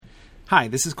Hi,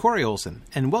 this is Corey Olson,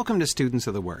 and welcome to Students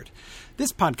of the Word.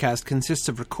 This podcast consists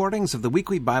of recordings of the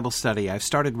weekly Bible study I've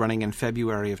started running in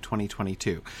February of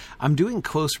 2022. I'm doing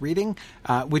close reading,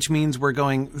 which means we're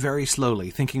going very slowly,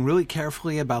 thinking really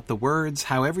carefully about the words,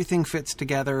 how everything fits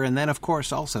together, and then, of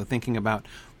course, also thinking about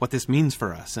what this means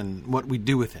for us and what we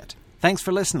do with it. Thanks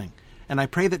for listening, and I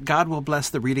pray that God will bless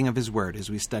the reading of His Word as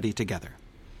we study together.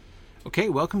 Okay,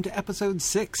 welcome to episode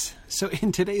 6. So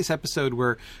in today's episode,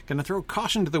 we're going to throw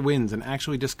caution to the winds and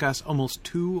actually discuss almost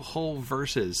 2 whole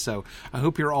verses. So I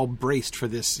hope you're all braced for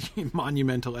this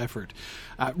monumental effort.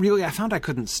 Really, I found I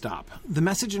couldn't stop. The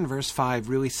message in verse 5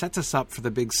 really sets us up for the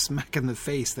big smack in the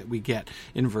face that we get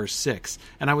in verse 6.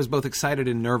 And I was both excited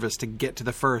and nervous to get to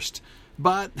the first,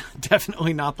 but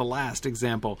definitely not the last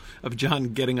example of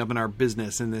John getting up in our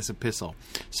business in this epistle.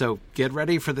 So get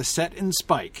ready for the set and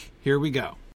spike. Here we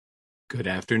go. Good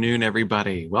afternoon,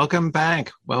 everybody. Welcome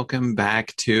back. Welcome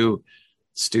back to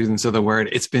Students of the Word.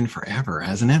 It's been forever,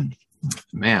 hasn't it?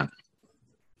 Man,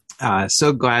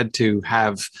 so glad to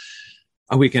have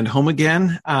a weekend home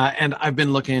again. And I've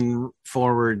been looking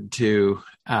forward to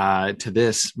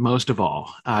this most of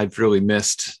all. I've really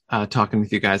missed talking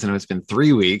with you guys. I know it's been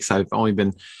 3 weeks. I've only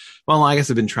been, I guess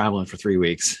I've been traveling for 3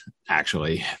 weeks,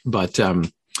 actually. But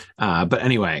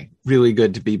anyway, really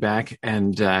good to be back,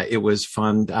 and it was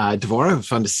fun. Devorah, it was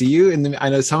fun to see you. And I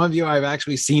know some of you I've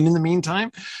actually seen in the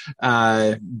meantime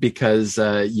because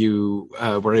you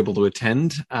were able to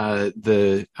attend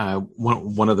the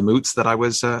one of the moots that I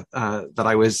was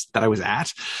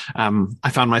at. I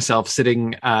found myself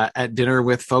sitting at dinner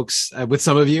with folks with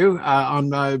some of you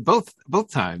on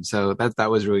both times, so that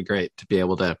was really great to be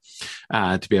able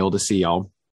to see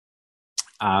y'all.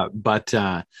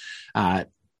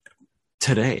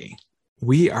 Today,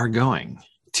 we are going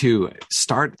to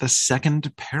start the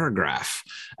second paragraph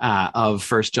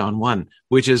of 1 John 1,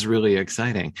 which is really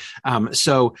exciting.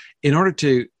 So in order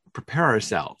to prepare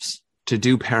ourselves to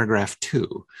do paragraph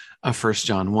 2 of 1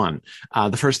 John 1,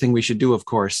 the first thing we should do, of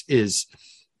course, is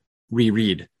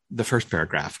reread the first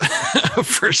paragraph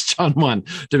of 1 John 1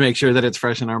 to make sure that it's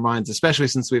fresh in our minds, especially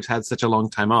since we've had such a long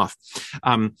time off.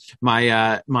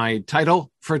 My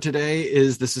title for today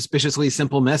is The Suspiciously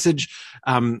Simple Message.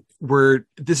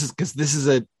 This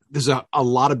is a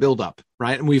lot of buildup,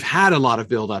 right? And we've had a lot of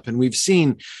buildup, and we've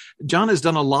seen John has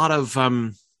done a lot of, I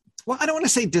don't want to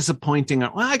say disappointing.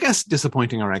 Well, I guess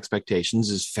disappointing our expectations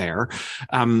is fair.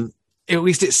 At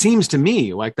least it seems to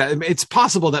me like that. It's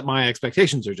possible that my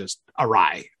expectations are just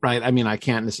awry, right? I mean, I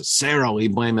can't necessarily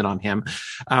blame it on him.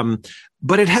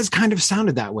 But it has kind of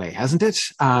sounded that way, hasn't it?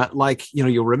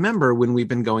 You'll remember when we've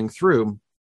been going through,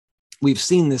 we've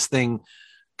seen this thing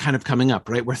kind of coming up,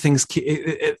 right? Where things,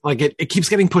 it keeps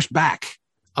getting pushed back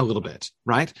a little bit,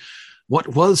 right? What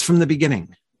was from the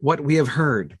beginning, what we have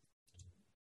heard,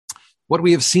 what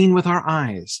we have seen with our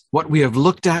eyes, what we have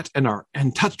looked at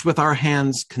and touched with our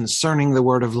hands concerning the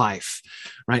word of life,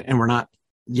 right? And we're not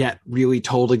yet really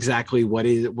told exactly what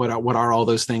are all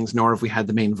those things, nor have we had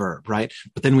the main verb, right?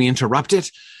 But then we interrupt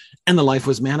it, and the life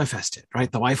was manifested,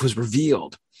 right? The life was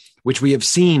revealed, which we have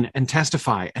seen and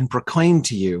testify and proclaim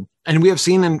to you. And we have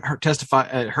seen and testify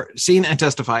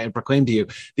and proclaim to you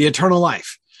the eternal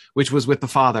life, which was with the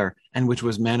Father and which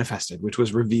was manifested, which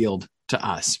was revealed to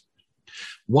us.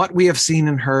 What we have seen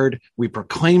and heard, we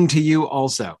proclaim to you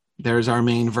also. There's our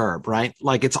main verb, right?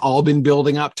 Like it's all been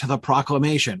building up to the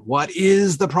proclamation. What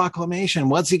is the proclamation?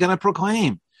 What's he going to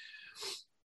proclaim?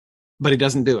 But he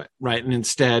doesn't do it, right? And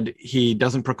instead, he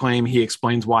doesn't proclaim. He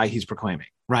explains why he's proclaiming,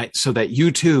 right? So that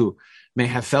you too may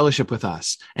have fellowship with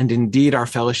us. And indeed, our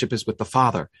fellowship is with the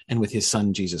Father and with his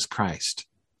Son, Jesus Christ.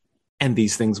 And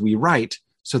these things we write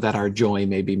so that our joy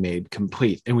may be made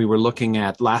complete. And we were looking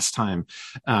at last time,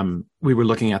 we were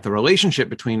looking at the relationship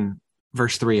between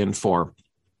verse 3 and 4.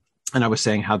 And I was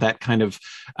saying how that kind of,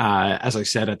 as I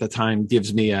said at the time,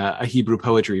 gives me a Hebrew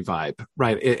poetry vibe,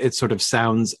 right? It sort of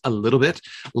sounds a little bit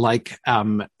like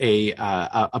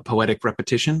a poetic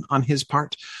repetition on his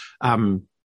part,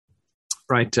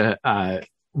 right?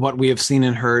 What we have seen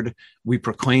and heard, we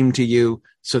proclaim to you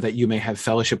so that you may have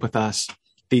fellowship with us.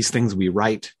 These things we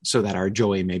write so that our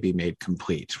joy may be made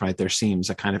complete, right? There seems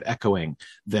a kind of echoing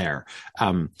there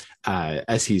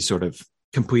as he's sort of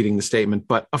completing the statement.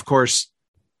 But of course,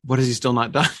 what has he still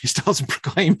not done? He still hasn't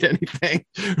proclaimed anything,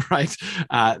 right?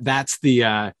 That's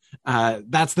the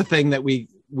thing that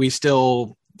we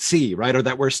still see, right? Or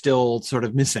that we're still sort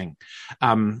of missing,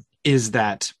 is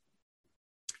that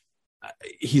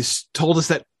he's told us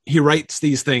that he writes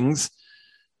these things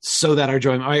so that our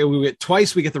joy,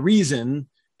 twice we get the reason,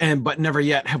 but never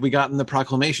yet have we gotten the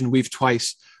proclamation. We've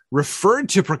twice referred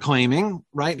to proclaiming,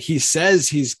 right? He says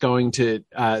he's going to,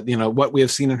 what we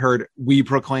have seen and heard, we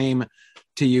proclaim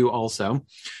to you also.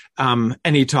 And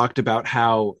he talked about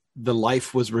how the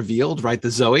life was revealed, right?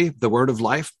 The Zoe, the word of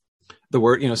life, the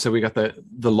word, so we got the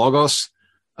logos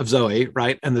of Zoe,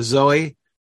 right? And the Zoe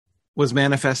was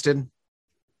manifested.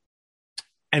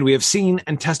 And we have seen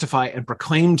and testify and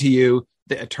proclaim to you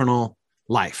the eternal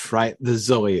life, right? The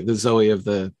Zoe of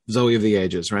the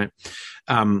ages, right?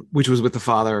 Which was with the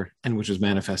Father and which was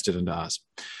manifested unto us.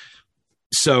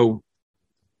 So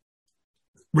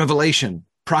revelation,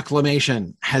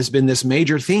 proclamation has been this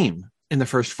major theme in the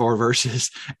first 4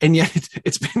 verses, and yet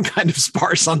it's been kind of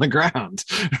sparse on the ground,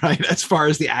 right? As far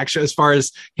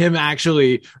as him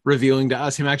actually revealing to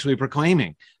us, him actually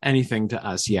proclaiming anything to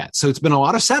us yet. So it's been a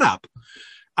lot of setup.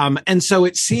 And so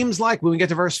it seems like when we get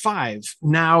to verse 5,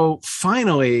 now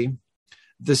finally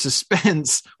the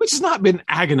suspense, which has not been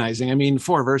agonizing. I mean,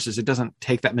 4 verses, it doesn't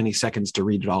take that many seconds to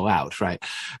read it all out, right?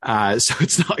 So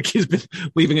it's not like he's been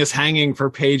leaving us hanging for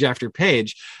page after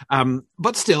page.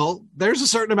 But still, there's a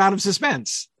certain amount of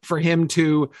suspense for him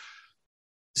to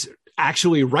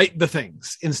actually write the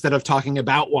things instead of talking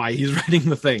about why he's writing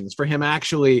the things, for him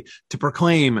actually to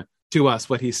proclaim to us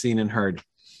what he's seen and heard,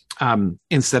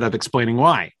 instead of explaining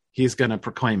why he's going to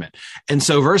proclaim it. And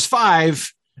so verse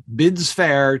 5 bids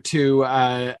fair to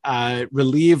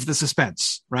relieve the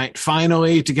suspense, right?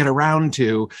 Finally, to get around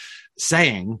to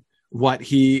saying what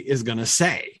he is going to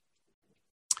say.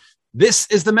 This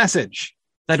is the message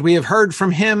that we have heard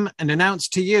from him and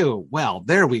announced to you. Well,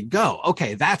 there we go.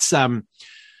 Okay, that's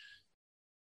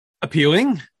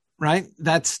appealing, right?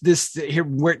 That's this here.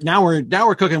 Now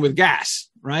we're cooking with gas,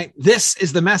 right? This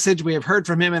is the message we have heard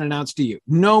from him and announced to you.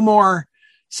 No more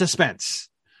suspense,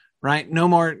 right? No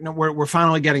more. No, we're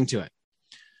finally getting to it.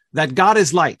 That God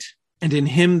is light, and in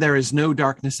him there is no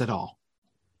darkness at all.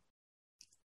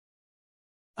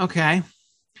 Okay.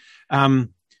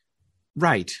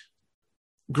 Right.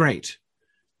 Great.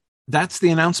 That's the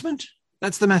announcement.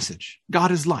 That's the message.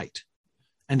 God is light,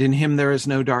 and in him there is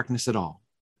no darkness at all.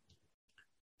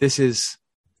 That's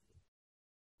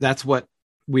what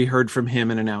we heard from him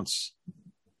and announced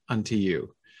unto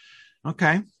you.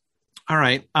 Okay. All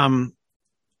right.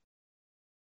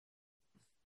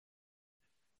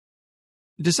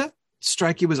 Does that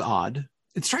strike you as odd?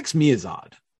 It strikes me as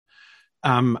odd.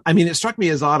 It struck me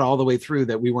as odd all the way through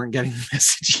that we weren't getting the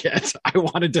message yet. I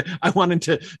wanted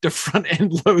to front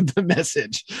end load the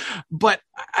message, but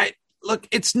look,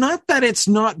 it's not that it's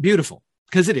not beautiful,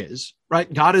 because it is,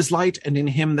 right? God is light, and in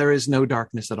him there is no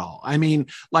darkness at all. I mean,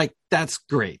 like, that's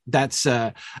great. That's,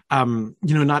 not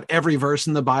every verse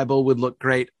in the Bible would look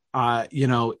great,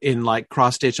 in like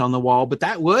cross stitch on the wall, but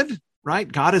that would,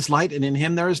 right? God is light, and in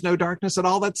him there is no darkness at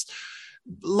all. That's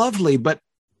lovely. But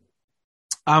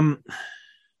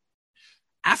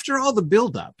after all the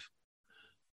buildup,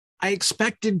 I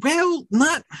expected,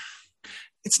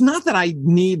 it's not that I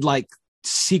need like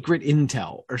secret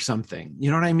intel or something,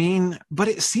 you know what I mean? But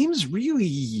it seems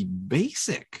really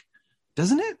basic,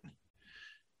 doesn't it?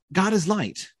 God is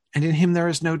light, and in him there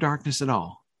is no darkness at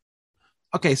all.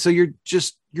 Okay, so you're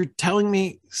telling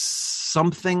me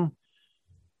something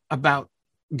about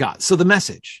God. So the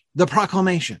message, the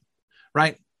proclamation,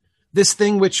 right? This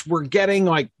thing which we're getting,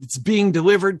 like, it's being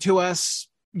delivered to us,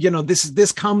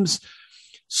 this comes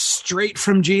straight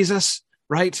from Jesus,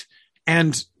 right?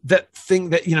 And that thing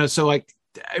that, so like,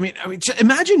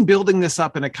 imagine building this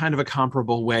up in a kind of a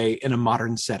comparable way in a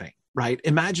modern setting, right?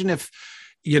 Imagine if,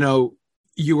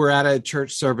 you were at a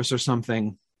church service or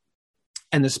something,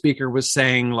 and the speaker was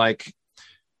saying, like,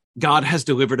 God has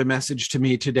delivered a message to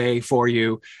me today for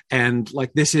you. And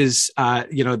like, this is,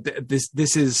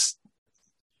 this is,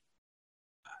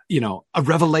 a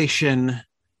revelation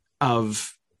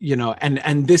of,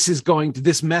 and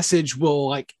this message will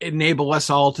like enable us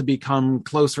all to become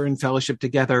closer in fellowship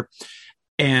together.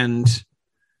 And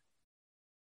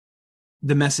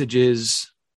the message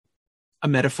is a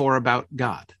metaphor about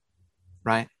God,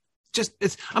 right?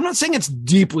 I'm not saying it's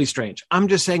deeply strange. I'm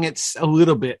just saying it's a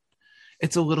little bit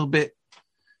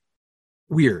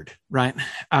weird, right?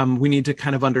 We need to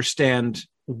kind of understand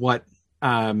what,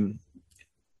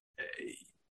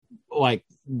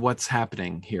 what's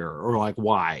happening here, or like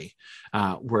why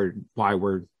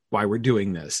we're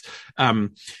doing this.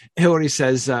 Hillary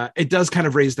says it does kind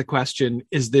of raise the question: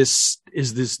 is this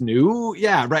new?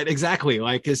 Yeah, right, exactly.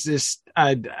 Like, is this?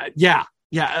 Yeah.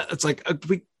 It's like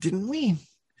we?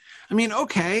 I mean,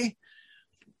 okay.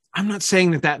 I'm not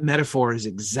saying that metaphor is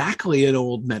exactly an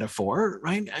old metaphor,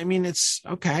 right? I mean, it's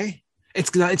okay.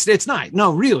 It's nice.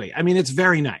 No, really. I mean, it's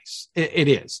very nice. It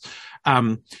is.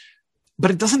 But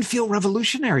it doesn't feel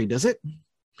revolutionary, does it?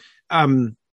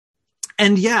 And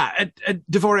yeah,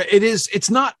 Devorah, it's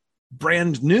not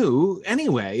brand new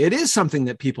anyway. It is something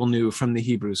that people knew from the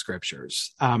Hebrew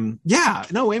scriptures. Yeah,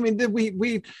 no, I mean,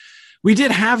 we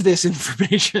did have this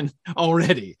information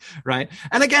already, right?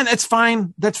 And again, it's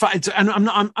fine. That's fine.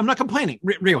 I'm not complaining.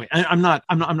 Really, I'm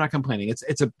not complaining.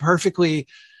 It's a perfectly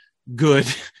good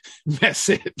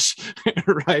message,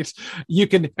 right? You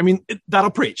can, I mean,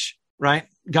 that'll preach, right?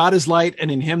 God is light, and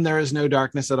in him there is no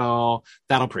darkness at all.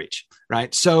 That'll preach,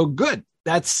 right? So good.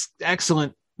 That's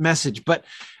excellent message. But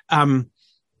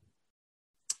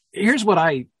here's what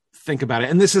I think about it.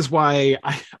 And this is why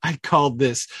I called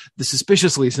this the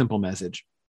suspiciously simple message,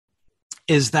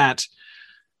 is that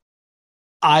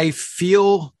I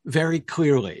feel very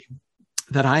clearly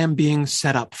that I am being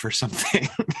set up for something.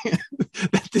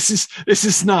 That this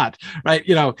is not right.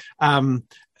 You know,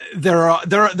 there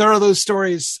are those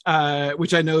stories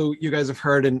which I know you guys have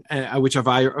heard, and which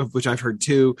I've heard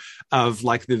too, of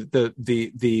like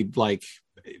the like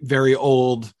very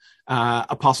old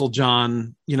Apostle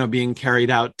John, you know, being carried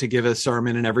out to give a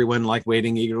sermon, and everyone like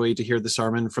waiting eagerly to hear the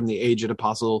sermon from the aged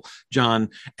Apostle John,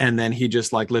 and then he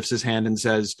just like lifts his hand and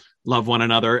says, "Love one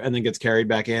another," and then gets carried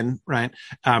back in, right?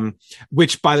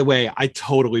 Which, by the way, I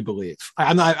totally believe.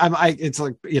 It's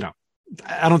like, you know,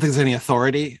 I don't think there's any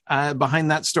authority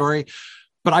behind that story,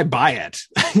 but I buy it.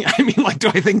 I mean, like, do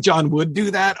I think John would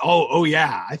do that? Oh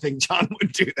yeah, I think John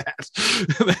would do that.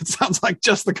 That sounds like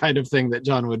just the kind of thing that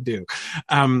John would do.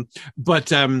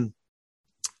 But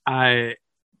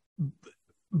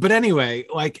anyway,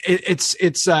 like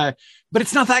but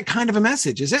it's not that kind of a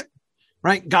message, is it?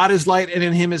 Right? God is light, and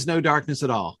in him is no darkness at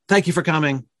all. Thank you for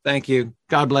coming. Thank you.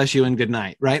 God bless you, and good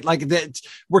night. Right? Like that,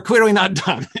 we're clearly not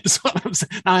done. Is what I'm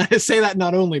saying. Now, I say that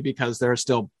not only because there are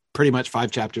still pretty much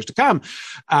 5 chapters to come,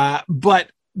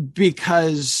 but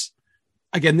because,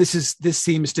 again, this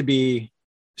seems to be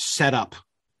set up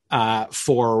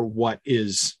for what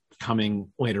is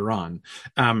coming later on.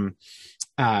 Yeah,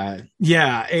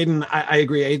 Aiden, I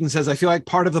agree. Aiden says, I feel like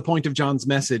part of the point of John's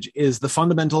message is the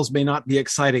fundamentals may not be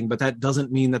exciting, but that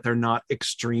doesn't mean that they're not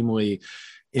extremely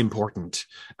important.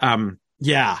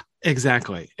 Yeah,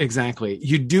 exactly.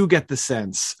 You do get the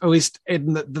sense, at least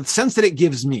in the sense that it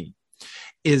gives me,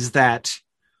 is that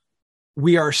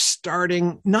we are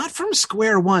starting not from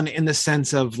square one in the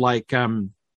sense of like,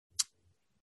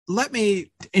 let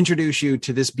me introduce you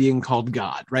to this being called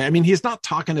God, right? I mean, he's not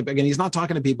talking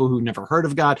to people who never heard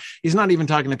of God. He's not even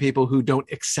talking to people who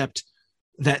don't accept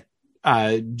that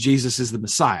Jesus is the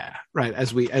Messiah, right? As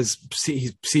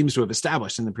he seems to have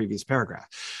established in the previous paragraph.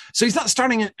 So he's not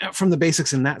starting from the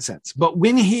basics in that sense. But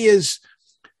when he is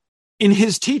in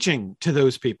his teaching to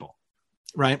those people,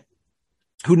 right,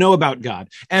 who know about God,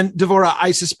 and Devorah,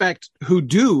 I suspect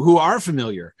who are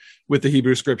familiar with the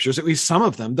Hebrew scriptures, at least some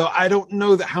of them, though I don't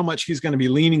know how much he's going to be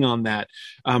leaning on that.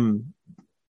 I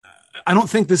don't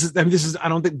think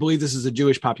believe this is a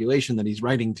Jewish population that he's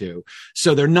writing to.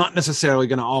 So they're not necessarily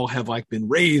going to all have like been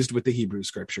raised with the Hebrew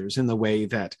scriptures in the way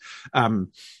that,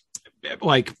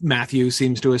 like Matthew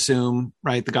seems to assume,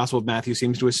 right? The Gospel of Matthew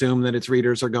seems to assume that its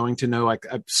readers are going to know, like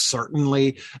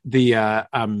certainly the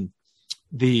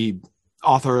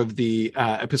author of the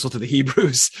Epistle to the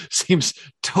Hebrews seems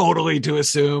totally to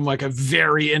assume like a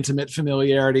very intimate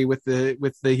familiarity with the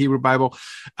Hebrew Bible.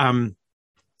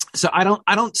 So I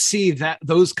don't see that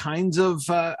those kinds of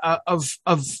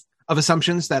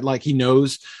assumptions that like he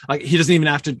knows, like he doesn't even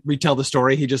have to retell the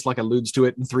story. He just like alludes to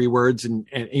it in 3 words, and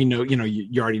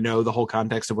you already know the whole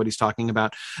context of what he's talking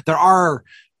about. There are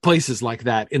places like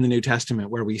that in the New Testament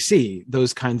where we see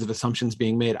those kinds of assumptions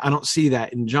being made. I don't see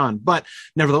that in John, but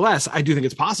nevertheless, I do think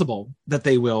it's possible that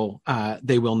they will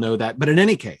know that. But in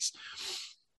any case,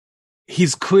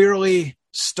 he's clearly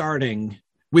starting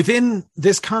within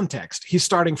this context. He's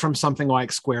starting from something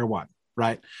like square one,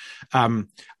 right? I'm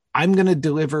going to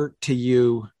deliver to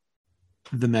you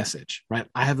the message, right?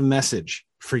 I have a message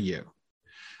for you.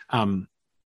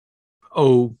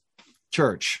 Oh,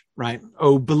 church, right?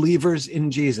 Oh, believers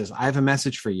in Jesus, I have a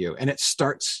message for you. And it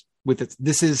starts with it.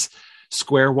 This is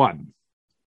square one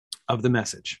of the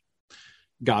message.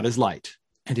 God is light,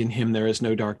 and in him there is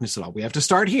no darkness at all. We have to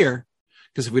start here,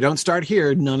 because if we don't start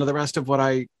here, none of the rest of what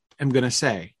I am going to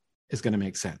say is going to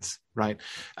make sense, right?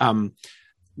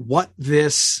 What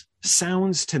this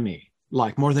sounds to me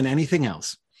like more than anything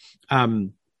else,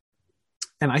 and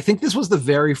I think this was the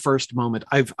very first moment.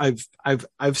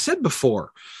 I've said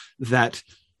before that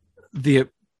the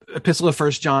Epistle of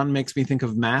 1 John makes me think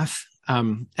of math,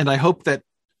 and I hope that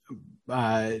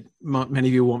many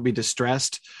of you won't be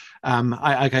distressed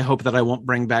I hope that I won't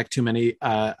bring back too many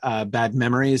bad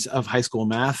memories of high school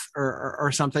math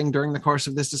or something during the course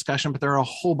of this discussion, but there are a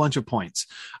whole bunch of points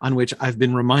on which I've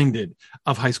been reminded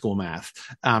of high school math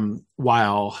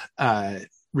while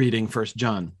reading First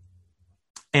John.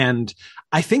 And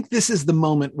I think this is the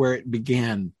moment where it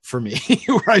began for me,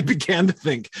 where I began to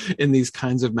think in these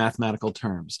kinds of mathematical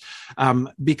terms.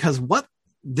 Because what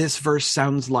this verse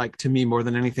sounds like to me more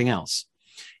than anything else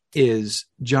is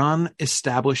John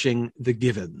establishing the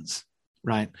givens,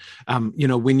 right?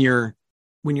 When you're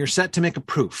set to make a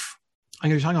proof, I'm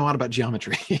going to be talking a lot about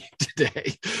geometry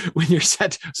today. When you're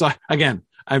set, so again,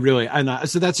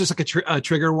 so that's just like a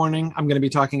trigger warning. I'm going to be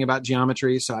talking about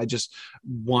geometry. So I just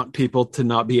want people to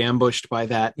not be ambushed by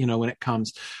that, when it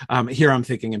comes here. I'm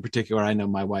thinking in particular, I know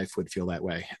my wife would feel that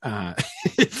way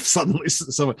if suddenly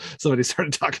somebody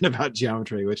started talking about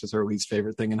geometry, which is her least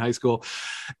favorite thing in high school.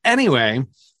 Anyway,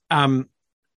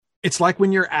 it's like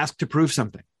when you're asked to prove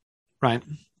something, right?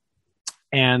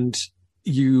 And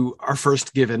you are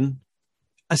first given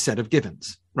a set of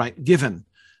givens, right? Given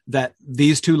that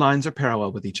these two lines are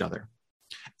parallel with each other,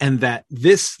 and that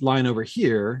this line over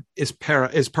here is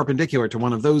perpendicular to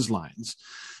one of those lines,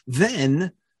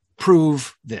 then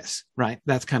prove this, right?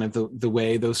 That's kind of the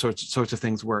way those sorts of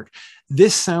things work.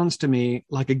 This sounds to me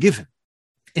like a given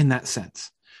in that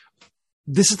sense.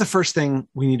 This is the first thing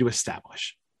we need to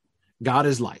establish. God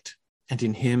is light, and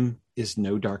in him is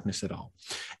no darkness at all.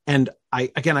 And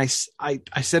I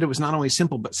said it was not only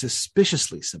simple, but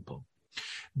suspiciously simple,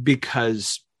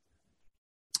 because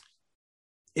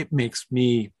it makes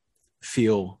me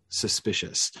feel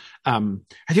suspicious. Have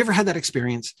you ever had that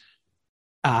experience?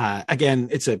 Again,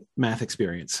 it's a math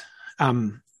experience.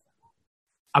 I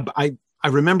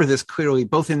remember this clearly,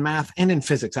 both in math and in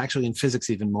physics, actually in physics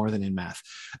even more than in math.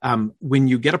 When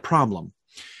you get a problem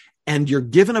and you're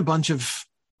given a bunch of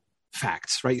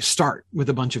facts, right? You start with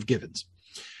a bunch of givens,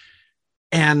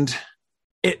 and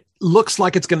it looks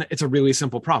like it's a really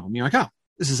simple problem. You're like, oh,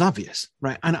 this is obvious,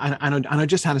 right? I know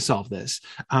just how to solve this.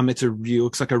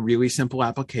 Looks like a really simple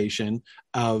application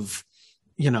of,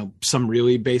 some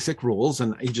really basic rules,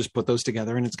 and you just put those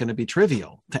together, and it's going to be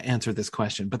trivial to answer this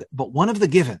question. But one of the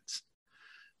givens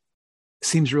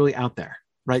seems really out there,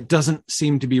 right? Doesn't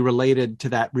seem to be related to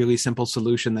that really simple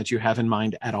solution that you have in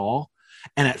mind at all.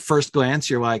 And at first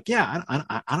glance, you're like, yeah,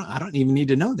 I don't even need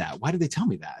to know that. Why did they tell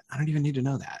me that? I don't even need to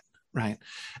know that, right?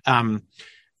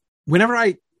 Whenever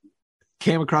I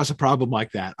came across a problem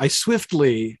like that, I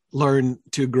swiftly learned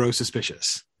to grow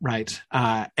suspicious, right?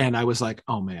 And I was like,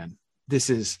 oh man, this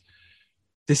is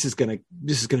gonna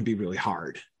be really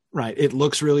hard, right? It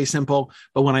looks really simple,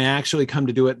 but when I actually come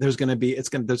to do it, there's gonna be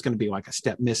like a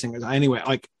step missing. Anyway,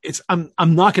 like I'm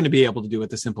not going to be able to do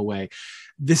it the simple way.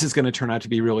 This is going to turn out to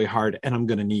be really hard, and I'm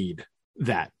going to need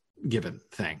that given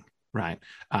thing, right?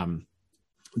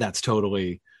 That's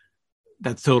totally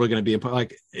going to be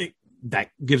important. That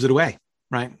gives it away,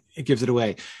 right? It gives it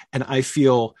away. And I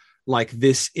feel like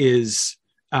this is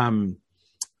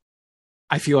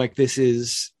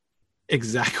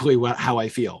exactly how I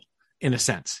feel in a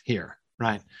sense here,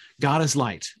 right? God is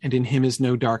light, and in him is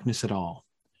no darkness at all.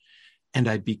 And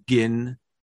I begin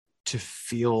to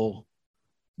feel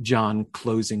John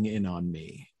closing in on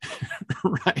me,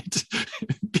 right?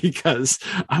 Because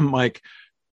I'm like,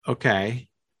 okay,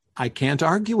 I can't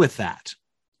argue with that.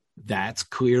 That's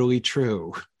clearly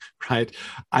true, right?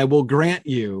 I will grant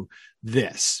you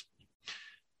this.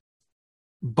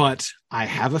 But I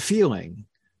have a feeling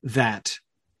that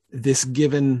this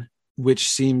given, which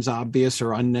seems obvious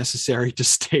or unnecessary to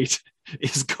state,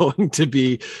 is going to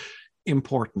be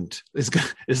important,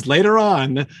 is later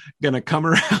on going to come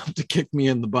around to kick me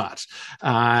in the butt,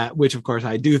 which of course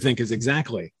I do think is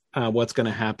exactly what's going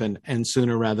to happen, and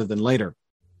sooner rather than later.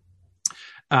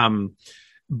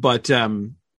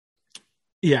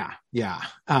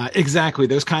 Exactly.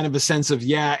 There's kind of a sense of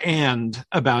and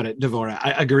about it, Devorah.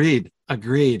 I agreed.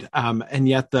 And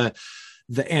yet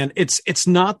and it's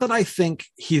not that I think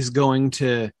he's going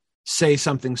to say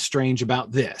something strange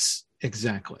about this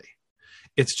exactly.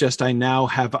 It's just I'm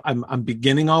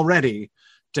beginning already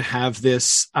to have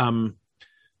this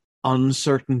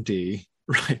uncertainty,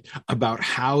 right, about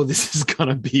how this is going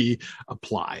to be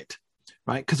applied,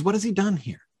 right? Because what has he done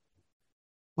here?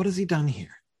 What has he done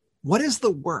here? What is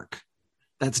the work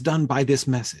that's done by this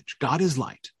message? God is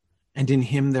light, and in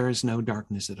him there is no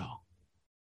darkness at all.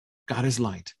 God is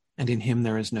light, and in him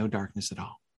there is no darkness at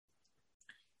all.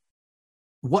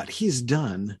 What he's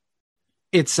done,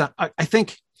 it's, I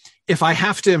think, if I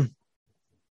have to,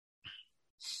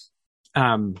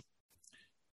 the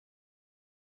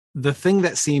thing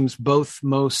that seems both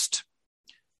most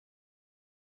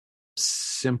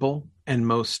simple and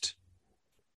most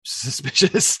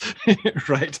suspicious,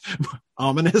 right?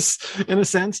 Ominous in a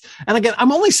sense. And again,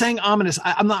 I'm only saying ominous.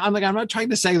 I'm not trying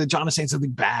to say that John is saying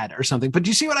something bad or something, but do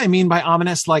you see what I mean by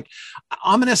ominous? Like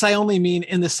ominous, I only mean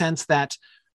in the sense that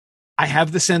I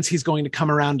have the sense he's going to come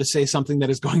around to say something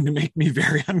that is going to make me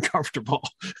very uncomfortable,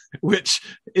 which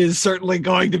is certainly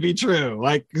going to be true.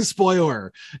 Like,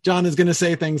 spoiler, John is going to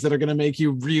say things that are going to make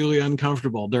you really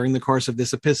uncomfortable during the course of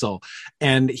this epistle.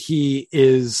 And he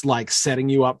is like setting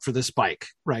you up for the spike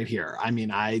right here. I mean,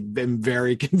 I've been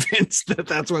very convinced that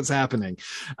that's what's happening.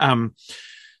 And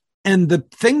the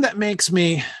thing that makes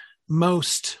me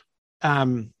most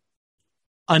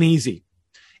uneasy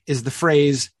is the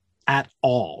phrase "at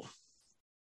all."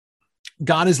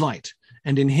 God is light,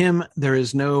 and in him there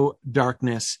is no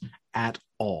darkness at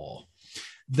all.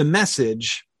 The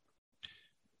Message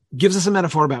gives us a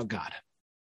metaphor about God,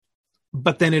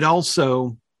 but then it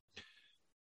also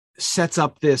sets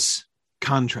up this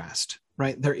contrast,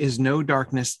 right? There is no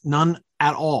darkness, none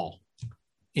at all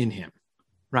in him,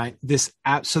 right? There's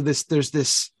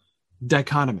this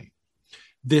dichotomy,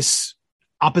 this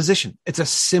opposition. It's a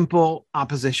simple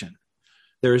opposition.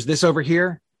 There is this over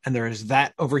here, and there is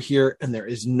that over here, and there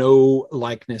is no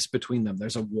likeness between them.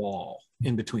 There's a wall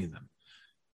in between them.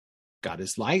 God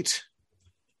is light,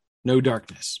 no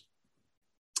darkness.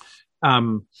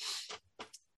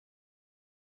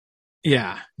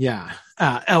 Yeah.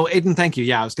 Aiden, thank you.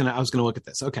 Yeah, I was gonna look at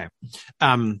this. Okay.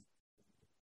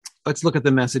 Let's look at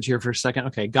the message here for a second.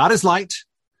 Okay, God is light,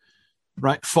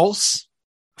 right? False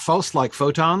like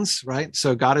photons, right?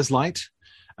 So God is light,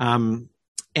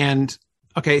 and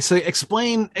okay, so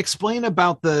explain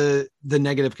about the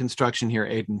negative construction here,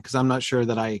 Aiden, because I'm not sure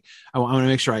that I want to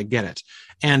make sure I get it.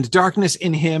 And darkness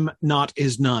in him, not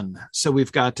is none. So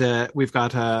we've got a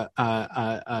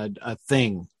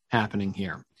thing happening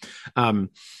here.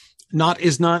 Not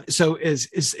is not. So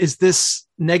is this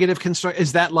negative construction?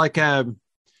 Is that like a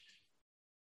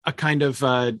kind of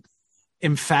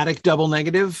emphatic double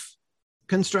negative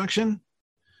construction?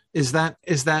 Is that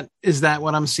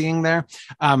what I'm seeing there?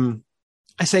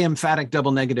 I say emphatic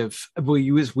double negative. We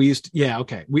used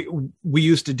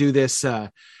to do this.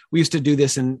 We used to do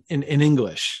this in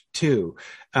English too.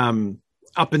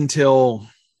 Up until,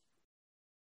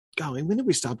 golly, when did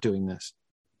we stop doing this?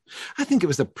 I think it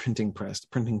was the printing press. The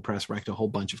printing press wrecked a whole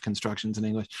bunch of constructions in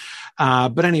English.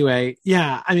 But anyway,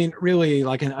 yeah, I mean, really,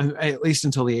 like at least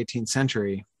until the 18th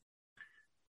century.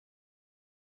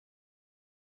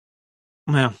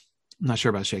 Well, I'm not sure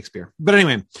about Shakespeare, but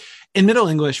anyway, in Middle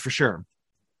English for sure.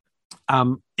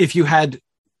 If you had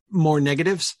more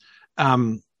negatives,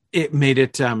 it made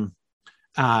it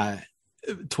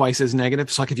twice as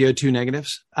negative. So like if you had two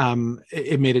negatives,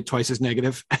 it made it twice as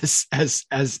negative as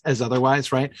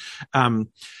otherwise, right?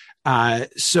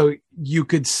 So you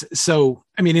could,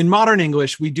 I mean, in modern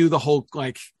English, we do the whole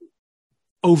like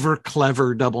over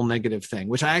clever double negative thing,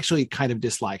 which I actually kind of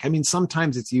dislike. I mean,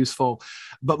 sometimes it's useful,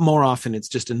 but more often it's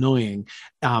just annoying.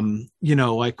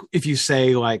 Like if you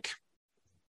say like,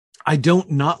 I don't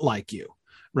not like you,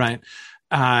 right?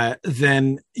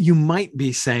 Then you might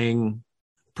be saying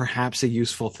perhaps a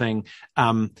useful thing,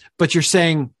 but you're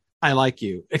saying I like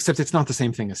you, except it's not the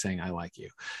same thing as saying I like you.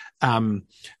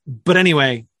 But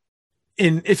anyway,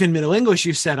 if in Middle English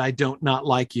you said I don't not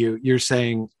like you, you're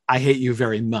saying I hate you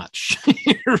very much,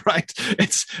 right?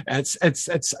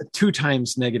 It's two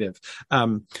times negative.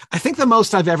 I think the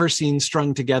most I've ever seen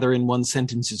strung together in one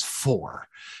sentence is four.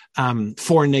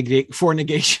 Four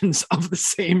negations of the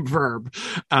same verb,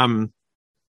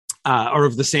 or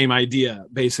of the same idea,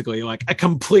 basically, like a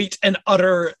complete and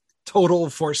utter total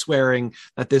forswearing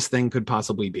that this thing could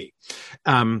possibly be.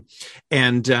 And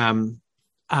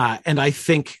I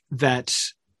think that,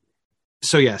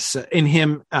 so yes, in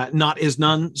him, not is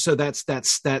none. So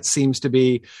that seems to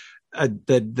be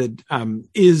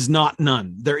is not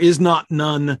none. There is not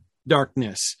none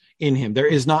darkness in him. There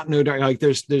is not no dark. Like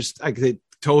there's like the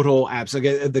total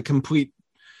absence, the complete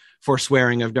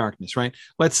forswearing of darkness, right?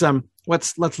 Let's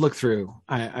look through.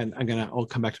 I'll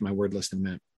come back to my word list in a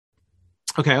minute.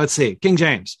 Okay, let's see. King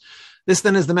James. This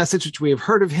then is the message which we have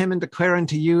heard of him and declare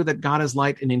unto you that God is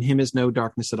light and in him is no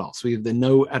darkness at all. So we have the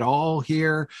no at all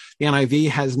here. The NIV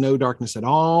has no darkness at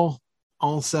all.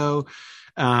 Also,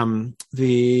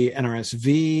 the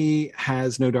NRSV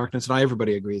has no darkness at all.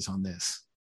 Everybody agrees on this.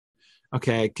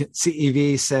 Okay,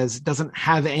 CEV says it doesn't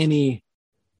have any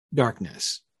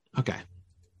darkness. Okay,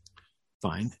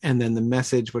 fine. And then the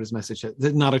message, what is message?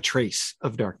 Not a trace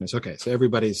of darkness. Okay, so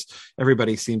everybody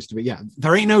seems to be, yeah,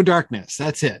 there ain't no darkness.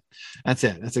 That's it.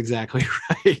 That's exactly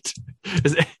right.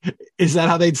 Is that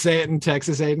how they'd say it in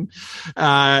Texas, Aiden?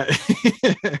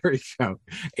 There we go.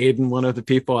 Aiden, one of the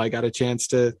people I got a chance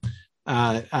to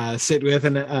sit with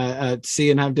and see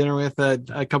and have dinner with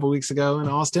a couple weeks ago in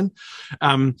Austin.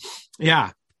 Yeah,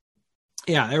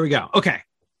 there we go. Okay.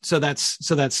 So that's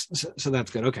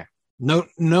good. Okay.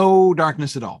 No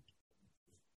darkness at all.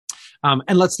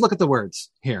 And let's look at the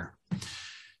words here.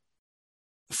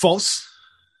 Phos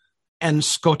and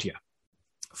scotia.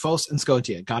 Phos and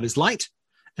scotia. God is light,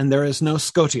 and there is no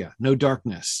scotia, no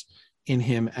darkness in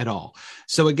him at all.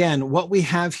 So again, what we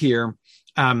have here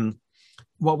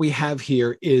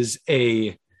is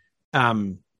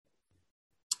an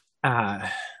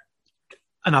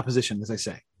opposition, as I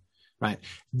say, right?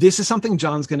 This is something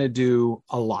John's going to do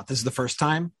a lot. This is the first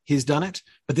time he's done it,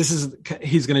 but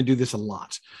he's going to do this a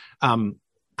lot.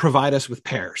 Provide us with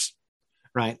pairs,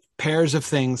 right? Pairs of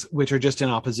things which are just in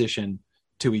opposition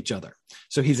to each other.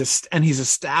 So he's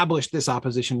established this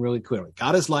opposition really clearly.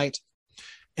 God is light,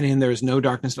 and in there is no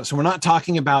darkness. So we're not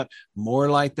talking about more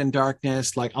light than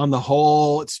darkness. Like on the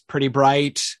whole, it's pretty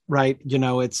bright, right?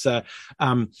 It's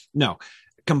no,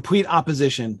 complete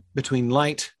opposition between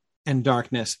light and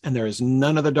darkness, and there is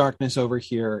none of the darkness over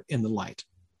here in the light.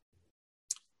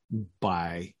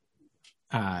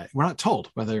 We're not told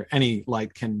whether any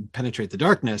light can penetrate the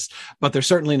darkness, but there's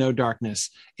certainly no darkness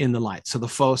in the light. So the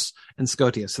phos and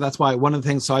scotia. So that's why one of the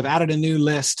things, so I've added a new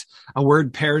list, a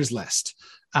word pairs list.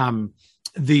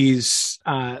 These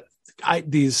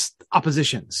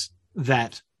oppositions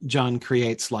that John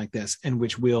creates like this, and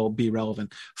which will be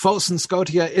relevant. Phos and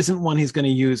scotia isn't one he's going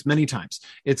to use many times.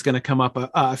 It's going to come up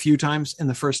a few times in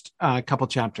the first couple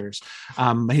chapters.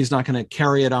 He's not going to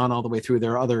carry it on all the way through.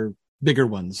 There are other bigger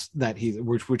ones that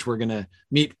which we're going to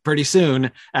meet pretty soon,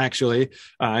 actually,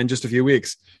 in just a few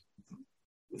weeks.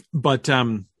 But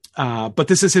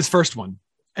this is his first one,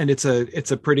 and it's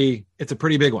a pretty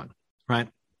big one, right?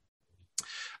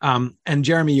 And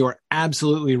Jeremy, you're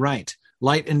absolutely right.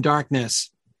 Light and darkness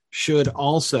should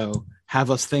also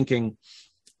have us thinking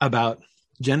about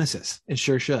Genesis. It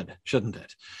sure should, shouldn't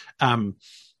it?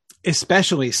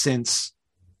 Especially since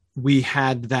we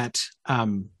had that.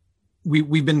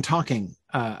 We've been talking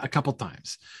a couple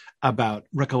times about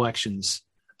recollections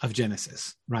of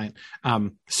Genesis, right?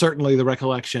 Certainly the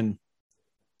recollection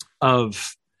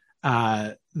of,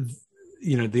 the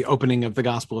opening of the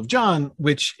Gospel of John,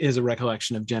 which is a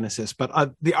recollection of Genesis, but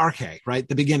the arche, right?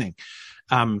 The beginning,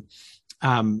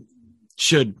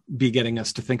 should be getting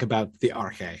us to think about the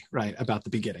arche, right? About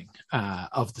the beginning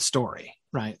of the story,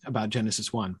 right? About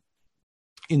Genesis 1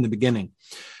 in the beginning.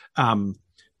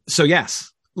 So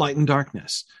yes, light and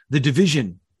darkness, the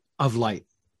division of light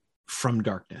from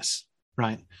darkness,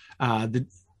 right?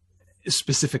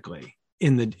 Specifically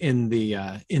in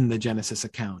the Genesis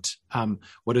account,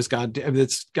 what does God do?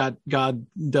 It's God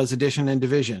does addition and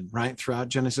division, right? Throughout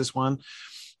Genesis 1,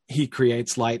 he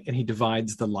creates light and he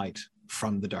divides the light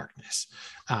from the darkness.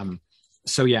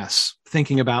 So yes,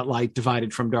 thinking about light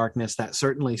divided from darkness, that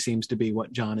certainly seems to be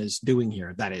what John is doing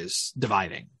here. That is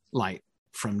dividing light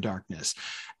from darkness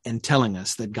and telling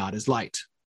us that God is light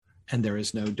and there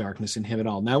is no darkness in him at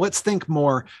all. Now let's think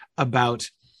more about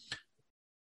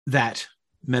that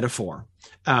metaphor.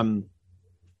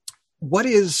 What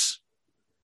is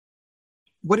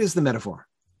the metaphor?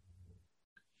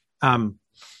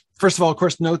 First of all, of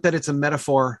course, note that it's a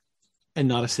metaphor and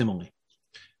not a simile,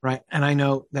 right? And I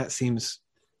know that seems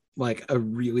like a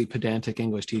really pedantic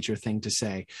English teacher thing to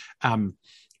say.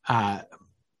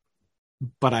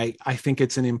 But I think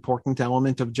it's an important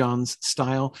element of John's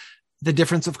style. The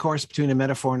difference, of course, between a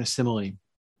metaphor and a simile.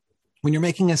 When you're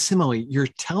making a simile, you're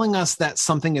telling us that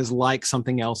something is like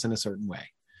something else in a certain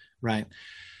way, right?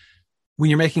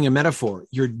 When you're making a metaphor,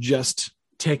 you're just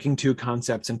taking two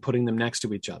concepts and putting them next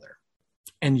to each other.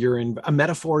 And a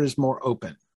metaphor is more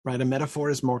open, right? A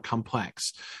metaphor is more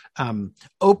complex.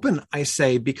 Open, I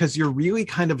say, because you're really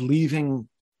kind of leaving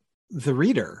the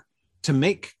reader to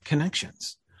make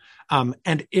connections.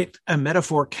 And a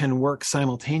metaphor can work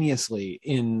simultaneously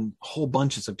in whole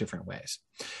bunches of different ways.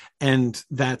 And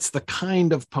that's the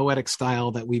kind of poetic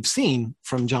style that we've seen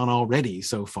from John already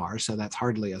so far. So that's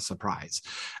hardly a surprise.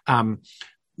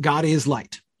 God is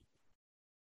light.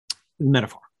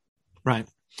 Metaphor, right?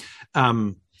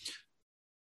 What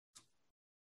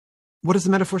does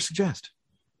the metaphor suggest?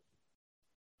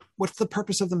 What's the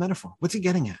purpose of the metaphor? What's he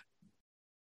getting at?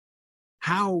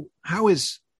 How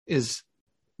is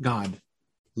God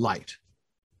light?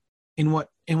 In what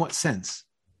sense?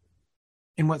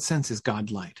 In what sense is God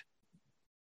light?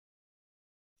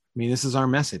 I mean, this is our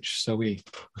message, so we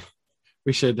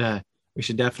should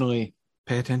definitely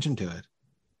pay attention to it.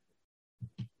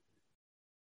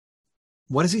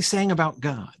 what is he saying about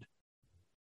God?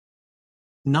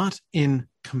 Not in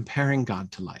comparing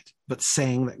God to light, but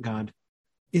saying that God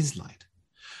is light.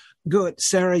 Good,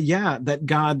 Sarah. Yeah, that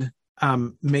God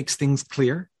makes things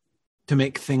clear, to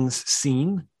make things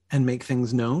seen and make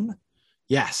things known.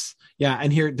 Yes. Yeah.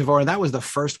 And here, Devorah, that was the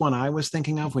first one I was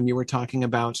thinking of when you were talking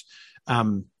about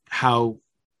how,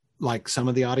 like, some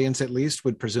of the audience at least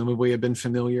would presumably have been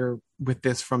familiar with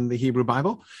this from the Hebrew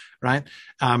Bible, right?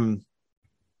 What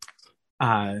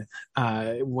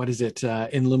is it?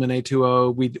 In Lumine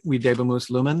Tuo, we debemus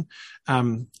lumen.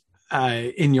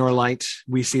 In your light,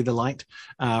 we see the light,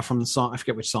 from the Psalm. I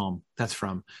forget which Psalm that's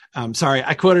from. Sorry,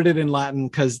 I quoted it in Latin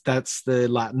because that's the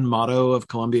Latin motto of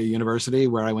Columbia University,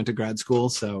 where I went to grad school.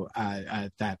 So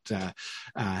the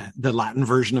Latin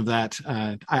version of that,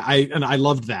 I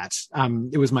loved that.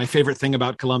 It was my favorite thing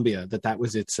about Columbia, that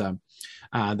was its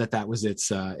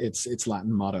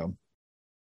Latin motto.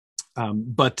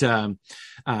 But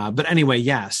anyway,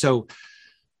 yeah. So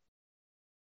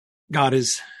God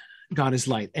is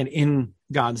light, and in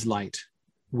God's light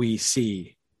we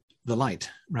see the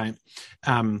light, right?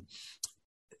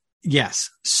 Yes.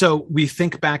 So we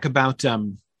think back about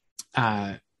and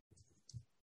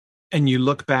you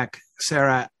look back,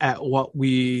 Sarah, at what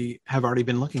we have already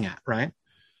been looking at, right?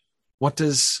 What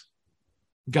does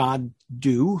God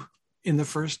do in the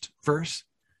first verse?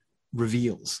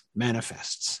 Reveals,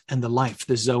 manifests, and the life,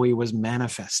 the Zoe, was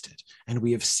manifested, and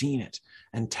we have seen it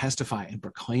and testify and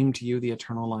proclaim to you the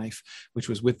eternal life, which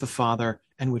was with the Father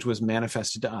and which was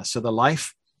manifested to us. So the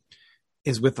life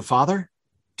is with the Father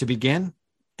to begin,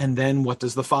 and then what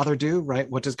does the Father do, right?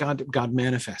 What does God do? God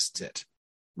manifests it,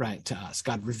 right, to us.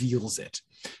 God reveals it.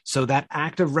 So that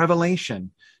act of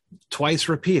revelation, twice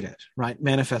repeated, right?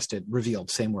 Manifested, revealed,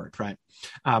 same word, right?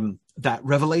 That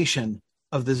revelation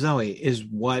of the Zoe is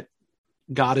what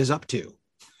God is up to,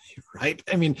 right?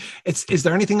 I mean, is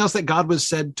there anything else that God was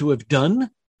said to have done?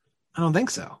 I don't think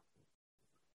so.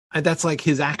 That's like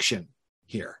his action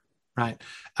here, right?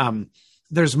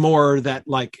 There's more that,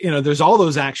 like, there's all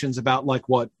those actions about, like,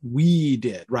 what we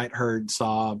did, right? Heard,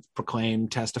 saw,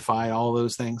 proclaimed, testified, all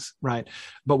those things, right?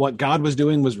 But what God was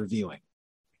doing was revealing.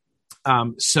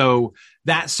 So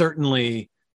that certainly,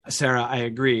 Sarah, I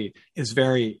agree, is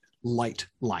very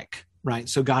light-like. Right.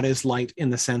 So God is light in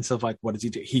the sense of, like, what does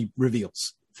he do? He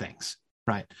reveals things.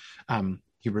 Right.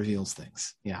 He reveals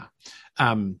things. Yeah.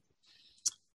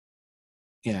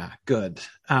 Yeah. Good.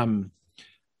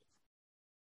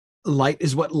 Light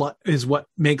is what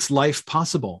makes life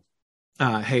possible.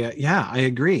 Hey, yeah, I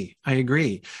agree.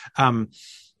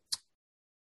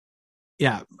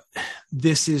 Yeah.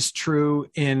 This is true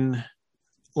in,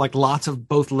 like, lots of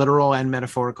both literal and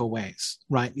metaphorical ways,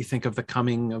 right? You think of the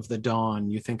coming of the dawn.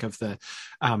 You think of the,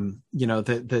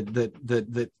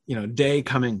 the day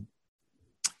coming,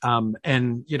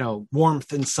 and,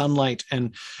 warmth and sunlight,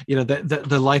 and,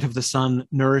 the light of the sun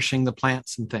nourishing the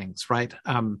plants and things, right?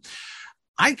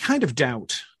 I kind of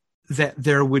doubt that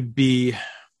there would be.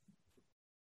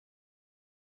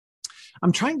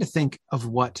 I'm trying to think of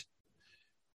what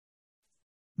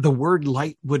the word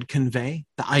light would convey,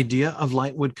 the idea of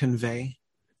light would convey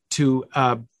to,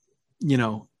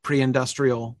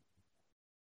 pre-industrial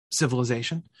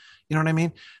civilization. You know what I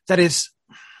mean? That is,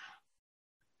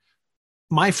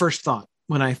 my first thought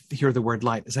when I hear the word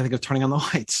light is I think of turning on the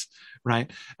lights,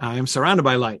 right? I'm surrounded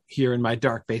by light here in my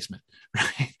dark basement,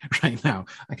 right now.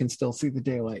 I can still see the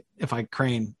daylight if I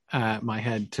crane my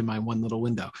head to my one little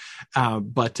window.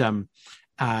 But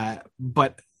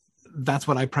that's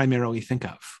what I primarily think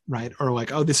of, right? Or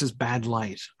like, oh, this is bad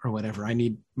light or whatever. I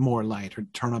need more light, or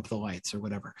turn up the lights or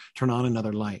whatever, turn on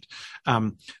another light.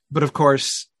 But of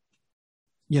course,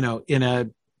 in a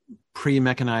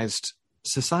pre-mechanized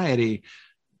society,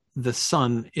 the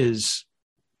sun is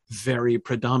very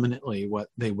predominantly what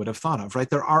they would have thought of, right?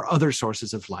 There are other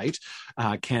sources of light,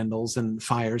 candles and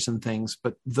fires and things,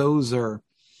 but those are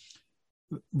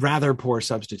rather poor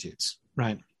substitutes,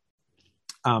 right?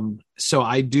 So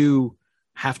I do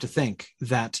have to think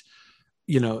that,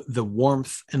 the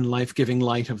warmth and life-giving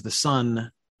light of the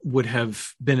sun would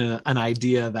have been an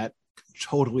idea that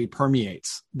totally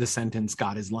permeates the sentence,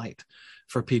 God is light,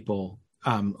 for people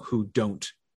who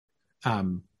don't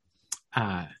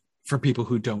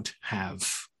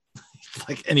have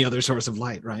like any other source of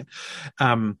light, right?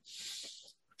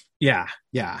 Yeah.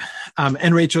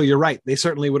 And Rachel, you're right. They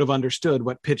certainly would have understood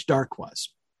what pitch dark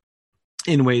was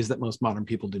in ways that most modern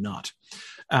people do not.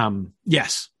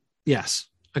 Yes.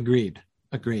 Agreed.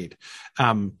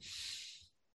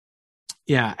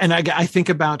 Yeah. And I think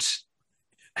about,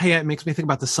 hey, it makes me think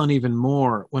about the Son even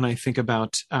more when I think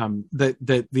about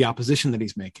the opposition that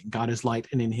he's making. God is light,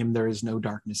 and in him there is no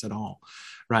darkness at all,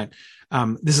 right?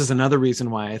 This is another reason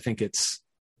why I think it's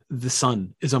the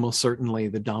Son is almost certainly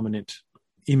the dominant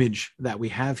image that we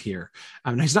have here.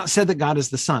 He's not said that God is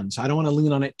the Son, so I don't want to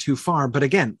lean on it too far. But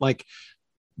again, like,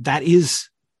 that is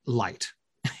light.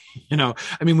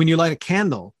 When you light a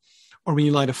candle or when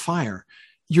you light a fire,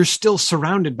 you're still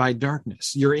surrounded by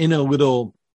darkness. You're in a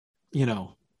little, and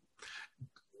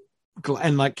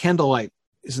like candlelight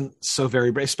isn't so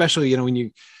very bright, especially, when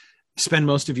you spend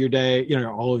most of your day,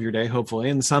 all of your day, hopefully,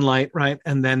 in sunlight, right?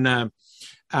 And then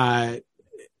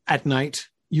at night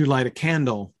you light a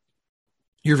candle.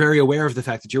 You're very aware of the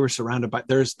fact that you were surrounded by,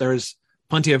 there's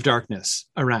plenty of darkness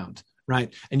around,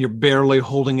 right? And you're barely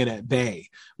holding it at bay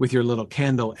with your little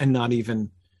candle, and not even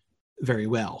very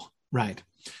well, right?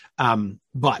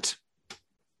 But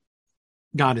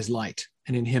God is light,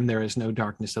 and in him there is no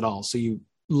darkness at all. So you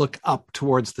look up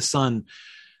towards the sun.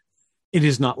 It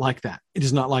is not like that. It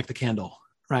is not like the candle,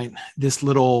 right? This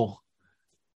little,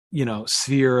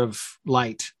 sphere of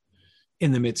light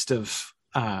in the midst of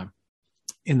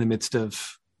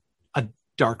a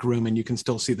dark room, and you can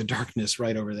still see the darkness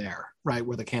right over there, right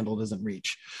where the candle doesn't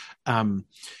reach.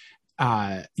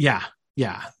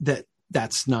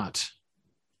 That's not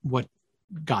what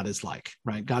God is like,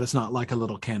 right? God is not like a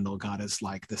little candle. God is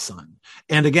like the sun.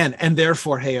 And again, and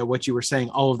therefore, hey, what you were saying,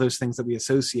 all of those things that we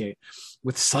associate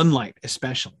with sunlight,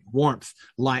 especially warmth,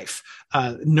 life,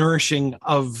 nourishing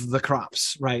of the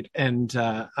crops, right? And,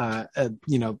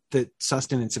 the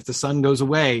sustenance. If the sun goes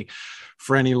away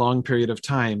for any long period of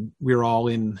time, we're all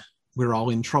in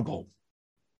trouble,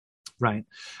 right?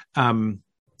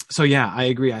 So yeah, I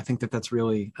agree. I think that's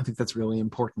really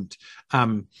important.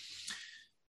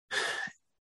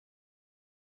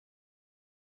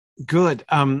 Good.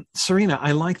 Serena,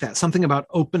 I like that. Something about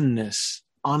openness,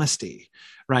 honesty,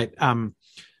 right?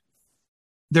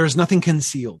 There's nothing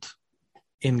concealed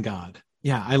in God.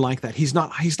 Yeah, I like that. He's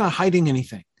not hiding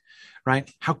anything,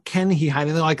 right? How can he hide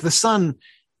it? Like the sun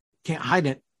can't hide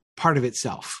it, part of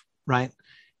itself, right?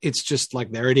 It's just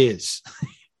like, there it is,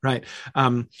 right?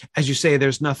 As you say,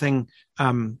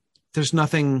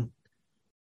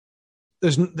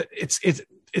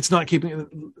 it's not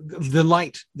keeping the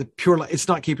light, the pure light. It's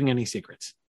not keeping any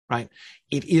secrets, right?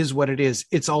 It is what it is.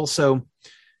 It's also,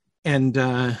 and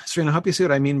Serena, I hope you see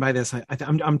what I mean by this.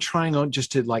 I'm trying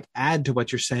just to like add to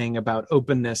what you're saying about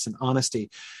openness and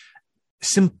honesty,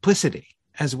 simplicity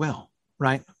as well,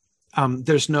 right?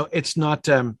 It's not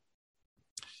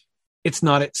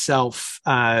itself.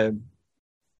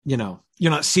 You're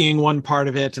not seeing one part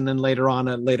of it, and then later on,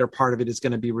 a later part of it is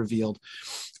going to be revealed.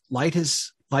 Light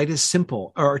is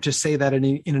simple, or to say that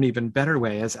in an even better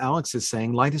way, as Alex is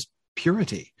saying, light is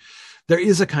purity. There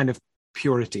is a kind of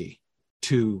purity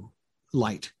to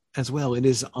light as well. It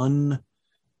is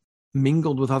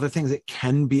unmingled with other things. It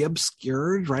can be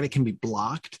obscured, right? It can be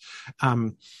blocked.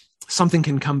 Something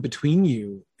can come between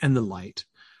you and the light,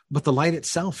 but the light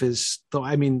itself is,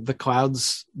 the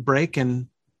clouds break and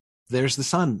there's the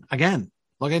sun again,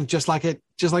 just like it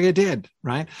did,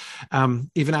 right?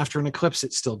 Even after an eclipse,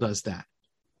 it still does that.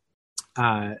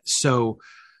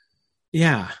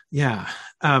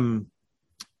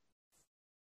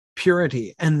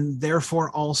 Purity, and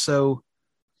therefore also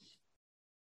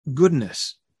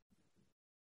goodness.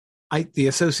 The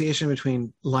association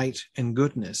between light and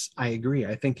goodness, I agree,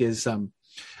 I think is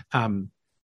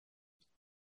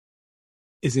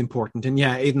important. And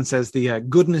yeah, Aidan says the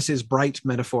goodness is bright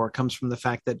metaphor comes from the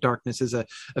fact that darkness is a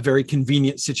very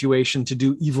convenient situation to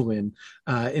do evil in.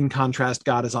 In contrast,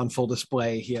 God is on full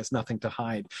display. He has nothing to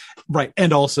hide, right?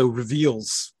 And also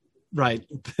reveals, right,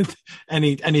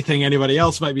 anything anybody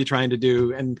else might be trying to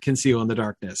do and conceal in the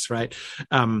darkness, right?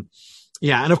 And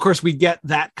of course we get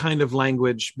that kind of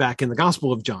language back in the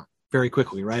Gospel of John very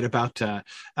quickly, right? About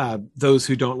those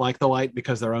who don't like the light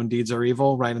because their own deeds are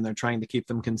evil, right? And they're trying to keep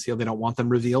them concealed. They don't want them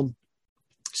revealed.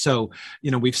 So,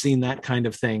 we've seen that kind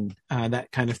of thing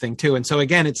too. And so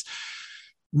again,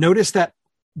 notice that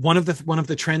one of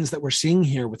the trends that we're seeing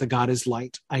here with the God is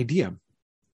light idea,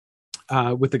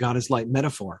 with the God is light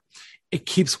metaphor, it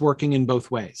keeps working in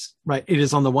both ways, right? It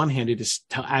is, on the one hand, it is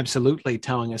absolutely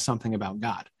telling us something about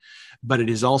God, but it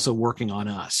is also working on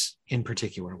us in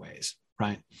particular ways.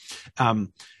 Right.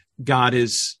 God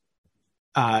is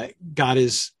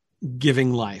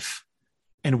giving life,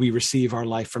 and we receive our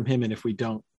life from him. And if we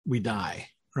don't, we die.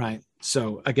 Right.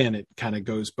 So again, it kind of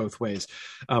goes both ways.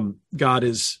 God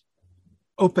is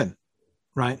open,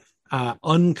 right?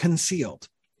 Unconcealed.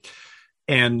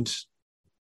 And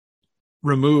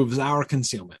removes our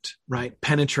concealment, right?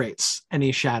 Penetrates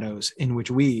any shadows in which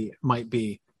we might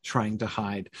be trying to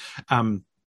hide.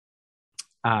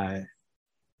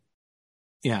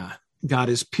 Yeah, God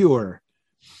is pure,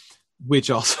 which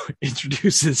also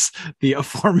introduces the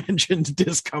aforementioned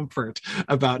discomfort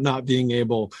about not being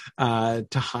able to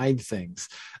hide things.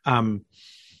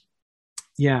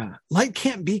 Yeah, light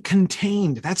can't be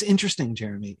contained. That's interesting,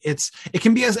 Jeremy. It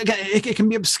can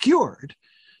be obscured,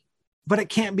 but it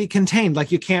can't be contained.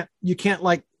 Like you can't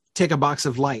like take a box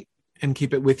of light and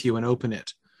keep it with you and open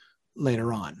it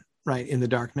later on, right, in the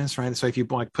darkness, right? So if you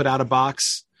like put out a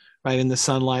box, right, in the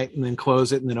sunlight and then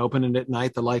close it and then open it at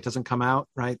night, the light doesn't come out,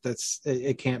 right?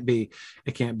 It can't be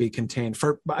contained.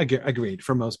 Agreed.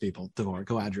 For most people, Devor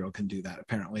Galadriel can do that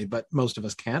apparently, but most of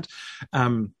us can't.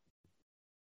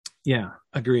 Yeah,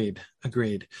 agreed.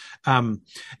 Yeah,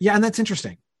 and that's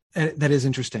interesting. That is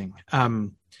interesting.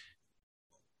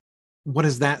 What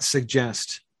does that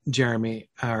suggest, Jeremy?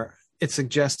 It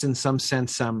suggests in some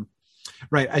sense,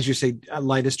 right, as you say,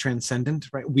 light is transcendent,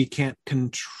 right? We can't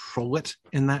control it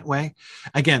in that way.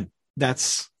 Again,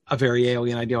 that's a very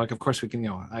alien idea. Like, of course we can, you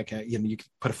can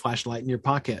put a flashlight in your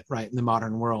pocket, right, in the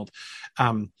modern world.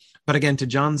 But again, to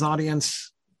John's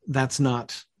audience, that's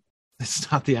not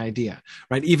the idea,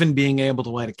 right? Even being able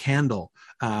to light a candle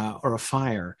or a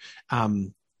fire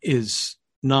is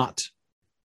not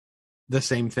the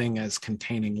same thing as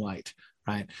containing light,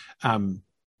 right?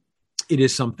 It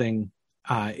is something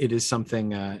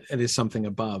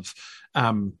above.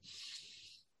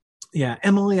 Yeah,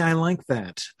 Emily, I like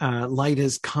that. Light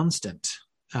is constant.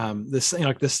 This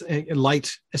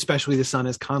light, especially the sun,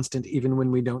 is constant even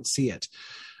when we don't see it.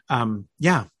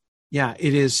 Yeah,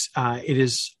 it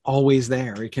is always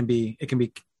there. It can be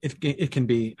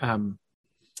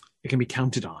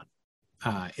counted on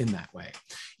in that way.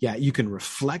 Yeah, you can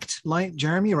reflect light,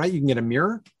 Jeremy, right? You can get a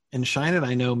mirror and shine it.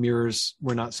 I know mirrors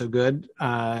were not so good,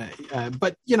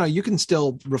 but you can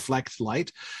still reflect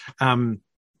light. You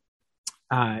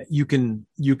can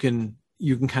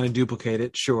kind of duplicate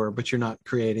it, sure, but you're not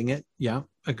creating it. Yeah,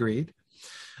 agreed.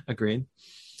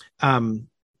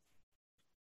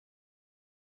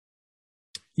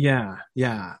 Yeah.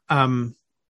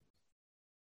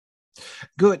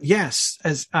 Good. Yes,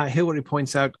 as Hillary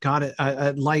points out, God,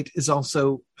 light is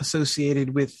also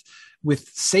associated with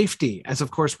safety. As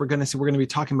of course we're going to be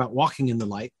talking about walking in the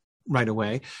light right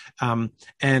away.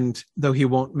 And though he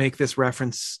won't make this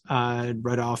reference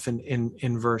right off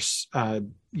in verse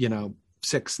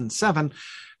 6 and 7,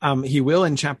 he will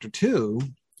in chapter 2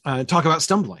 talk about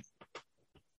stumbling.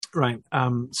 Right.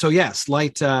 So yes,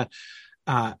 light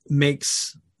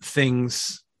makes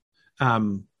things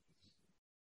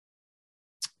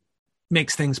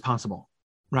possible,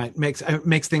 right?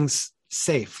 Makes things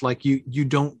safe. Like you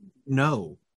don't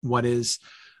know what is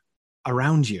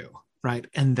around you, right?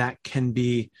 And that can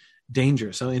be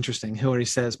dangerous. So interesting. Hillary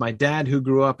says, my dad, who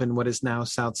grew up in what is now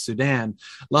South Sudan,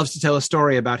 loves to tell a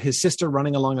story about his sister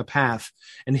running along a path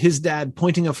and his dad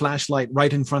pointing a flashlight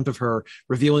right in front of her,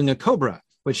 revealing a cobra,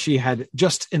 which she had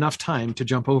just enough time to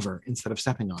jump over instead of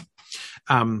stepping on.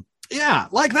 Yeah,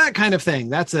 like that kind of thing.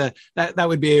 That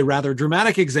would be a rather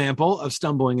dramatic example of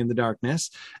stumbling in the darkness.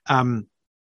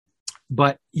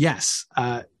 But yes,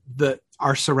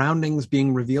 our surroundings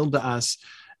being revealed to us,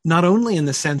 not only in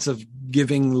the sense of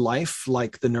giving life,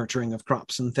 like the nurturing of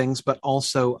crops and things, but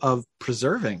also of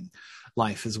preserving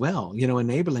life as well,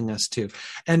 enabling us to.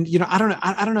 And, I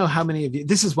don't know how many of you,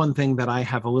 this is one thing that I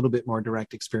have a little bit more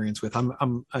direct experience with.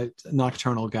 I'm a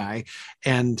nocturnal guy,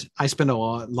 and I spend a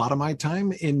lot of my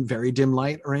time in very dim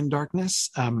light or in darkness.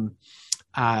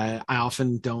 I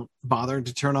often don't bother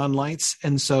to turn on lights.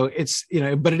 And so it's,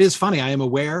 but it is funny. I am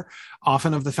aware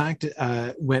often of the fact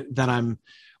when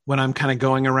I'm kind of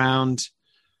going around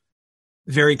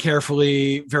very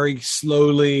carefully, very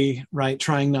slowly, right,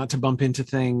 trying not to bump into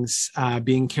things,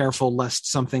 being careful lest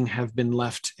something have been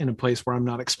left in a place where I'm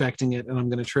not expecting it and I'm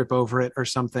going to trip over it or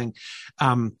something,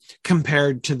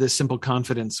 compared to the simple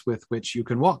confidence with which you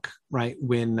can walk, right,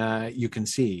 when you can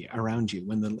see around you,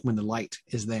 when the light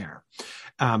is there.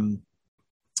 And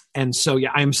so,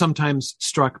 yeah, I am sometimes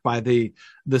struck by the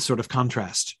sort of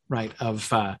contrast, right,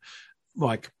 of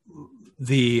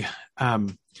the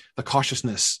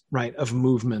cautiousness, right, of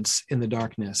movements in the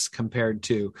darkness compared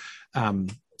to,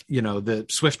 the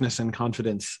swiftness and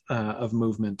confidence of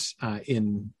movement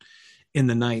in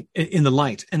the night, in the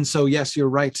light. And so, yes, you're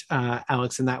right,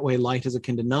 Alex. In that way, light is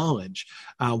akin to knowledge,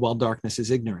 while darkness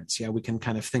is ignorance. Yeah, we can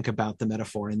kind of think about the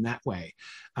metaphor in that way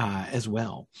as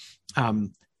well.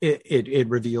 It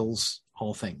reveals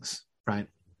all things, right?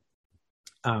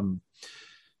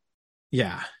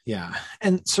 Yeah, yeah.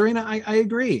 And Serena, I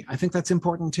agree. I think that's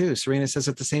important too. Serena says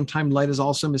at the same time, light is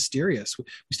also mysterious. We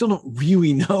still don't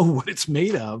really know what it's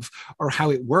made of or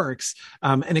how it works.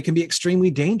 And it can be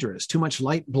extremely dangerous. Too much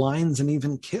light blinds and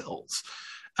even kills.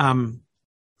 Um,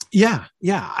 yeah,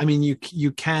 yeah. I mean, you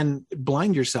can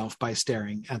blind yourself by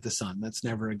staring at the sun. That's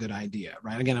never a good idea,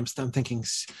 right? Again, I'm thinking,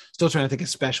 still trying to think,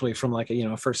 especially from like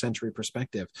a first century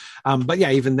perspective. But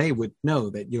yeah, even they would know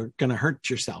that you're going to hurt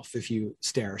yourself if you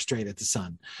stare straight at the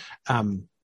sun.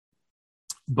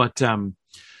 But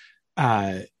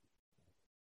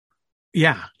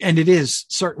yeah, and it is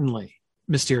certainly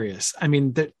mysterious. I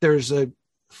mean, there's a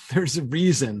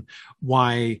reason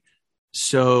why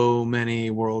so many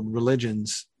world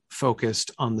religions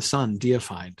focused on the sun,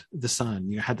 deified the sun.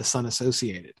 You had the sun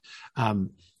associated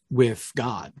with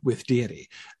God, with deity.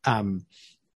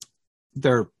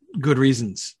 There are good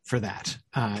reasons for that.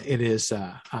 It is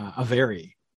a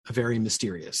very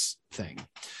mysterious thing.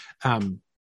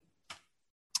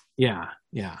 Yeah.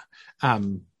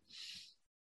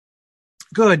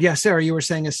 Good. Yeah, Sarah, you were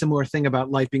saying a similar thing about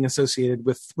light being associated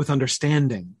with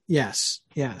understanding. Yes.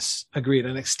 Agreed.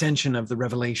 An extension of the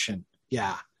revelation.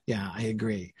 Yeah, I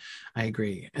agree.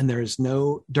 And there is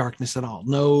no darkness at all,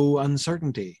 no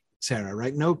uncertainty, Sarah,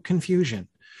 right? No confusion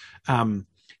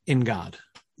in God.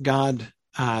 God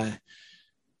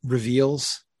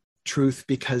reveals truth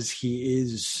because he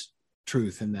is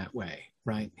truth in that way,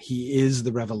 right? He is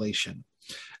the revelation.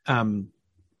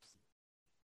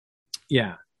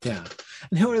 Yeah.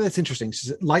 And however, that's interesting.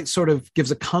 Light sort of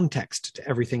gives a context to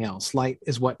everything else. Light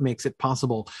is what makes it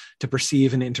possible to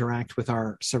perceive and interact with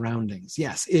our surroundings.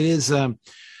 Yes, it is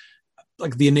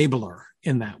like the enabler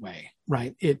in that way,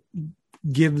 right? It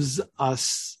gives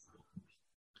us,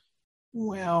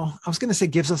 well, I was going to say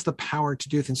gives us the power to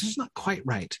do things. It's not quite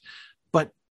right,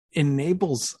 but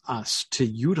enables us to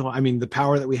utilize. I mean, the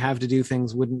power that we have to do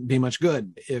things wouldn't be much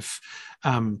good if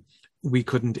we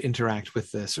couldn't interact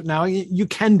with this. Now, you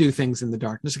can do things in the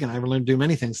darkness. Again, I've learned to do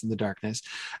many things in the darkness.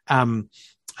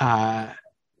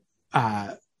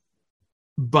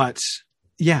 But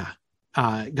yeah,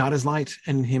 God is light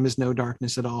and in him is no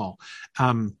darkness at all.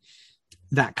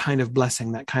 That kind of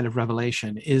blessing, that kind of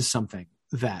revelation is something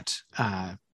that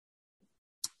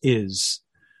is,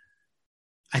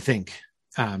 I think,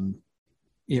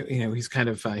 he's kind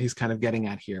of getting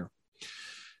at here.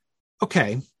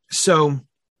 Okay, so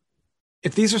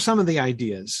if these are some of the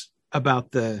ideas about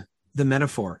the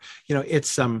metaphor,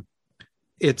 it's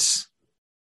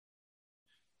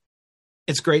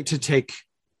great to take,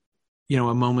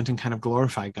 a moment and kind of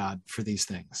glorify God for these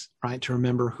things, right? To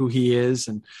remember who he is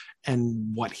and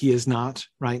what he is not,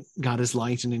 right? God is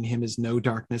light and in him is no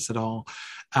darkness at all.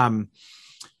 I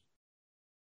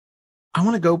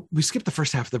want to we skip the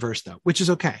first half of the verse though, which is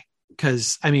okay.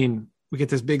 Because we get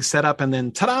this big setup and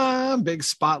then ta-da, big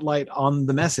spotlight on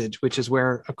the message, which is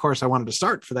where, of course, I wanted to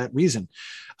start for that reason.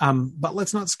 But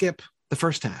let's not skip the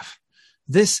first half.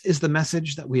 This is the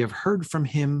message that we have heard from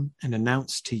him and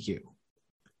announced to you,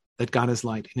 that God is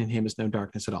light and in him is no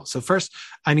darkness at all. So first,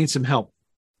 I need some help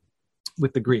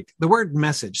with the Greek. The word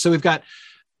message. So we've got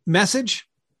message,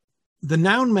 the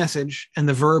noun message, and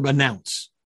the verb announce,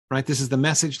 right? This is the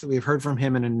message that we've heard from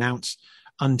him and announce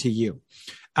unto you.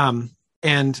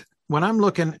 And when I'm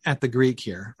looking at the Greek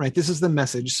here, right, this is the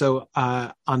message. So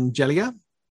angelia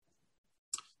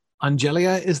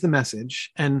is the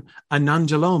message, and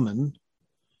anangelomen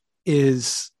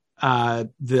is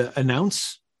the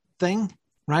announce thing,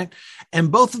 right?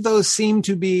 And both of those seem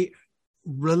to be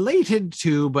related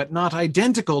to, but not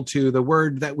identical to, the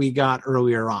word that we got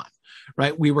earlier on,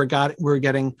 right? We're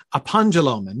getting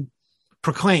apangelomen,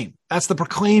 proclaim. That's the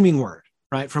proclaiming word,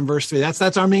 right? From verse 3.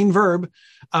 That's our main verb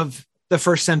of the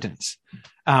first sentence,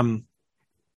 right?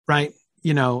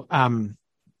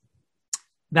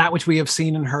 That which we have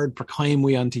seen and heard, proclaim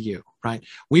we unto you, right?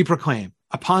 We proclaim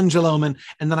apangelomen.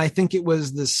 And then I think it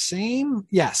was the same.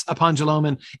 Yes.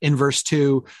 Apangelomen in verse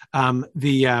 2, and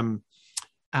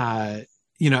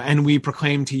we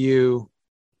proclaim to you,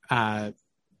 we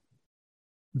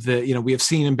have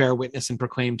seen and bear witness and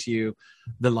proclaim to you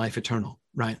the life eternal,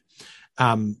 right?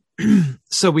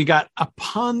 So we got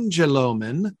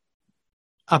apangelomen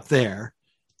up there.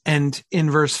 And in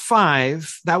verse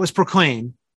 5, that was proclaim.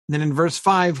 And then in verse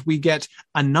 5, we get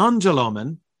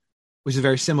anangelomen, which is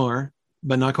very similar,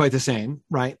 but not quite the same,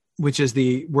 right? Which is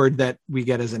the word that we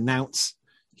get as announce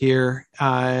here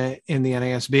in the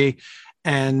NASB.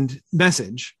 And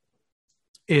message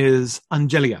is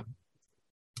angelia,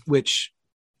 which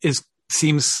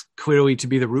seems clearly to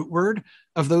be the root word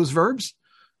of those verbs,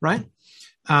 right?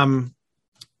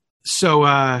 So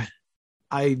I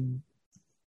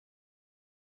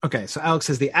Okay, so Alex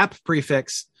says the ap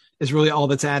prefix is really all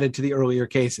that's added to the earlier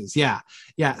cases. Yeah.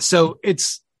 So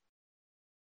it's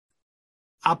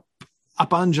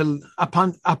upangelo.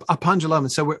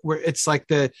 So we're it's like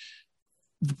the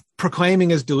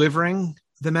proclaiming is delivering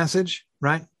the message,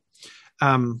 right?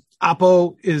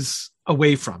 Apo is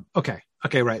away from. Okay,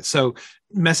 right. So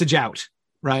message out,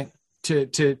 right?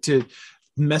 To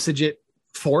message it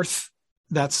forth.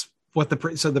 That's what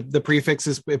the prefix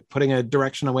is putting a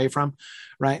direction away from,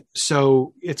 right?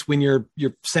 So it's when you're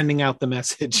sending out the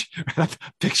message.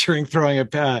 Picturing throwing a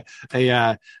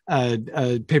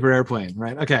paper airplane,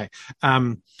 right? Okay.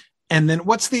 And then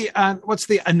what's the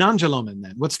anangelomen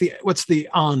then? What's the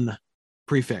on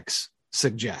prefix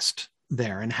suggest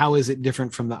there, and how is it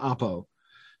different from the apo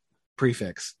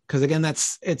prefix? Because again,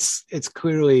 it's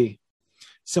clearly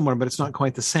similar, but it's not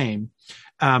quite the same.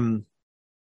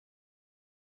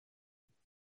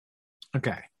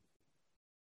 Okay.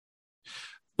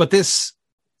 But this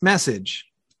message,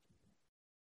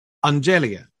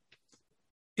 Angelia,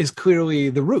 is clearly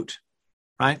the root,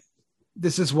 right?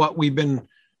 This is what we've been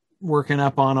working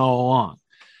up on all along,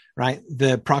 right?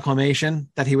 The proclamation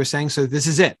that he was saying. So this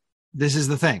is it. This is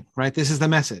the thing, right? This is the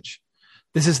message.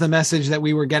 This is the message that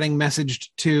we were getting messaged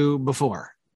to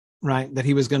before, right? That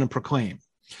he was going to proclaim.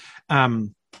 Okay.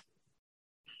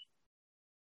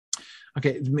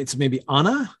 It's maybe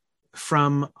Anna,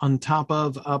 from on top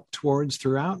of, up towards,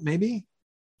 throughout, maybe.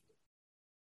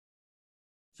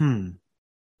 Like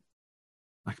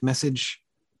message.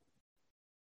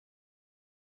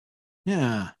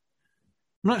 Yeah.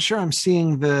 I'm not sure I'm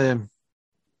seeing the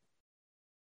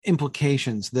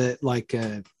implications, that like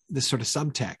this sort of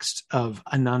subtext of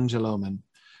anangelomen.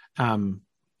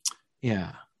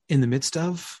 Yeah. In the midst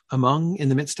of.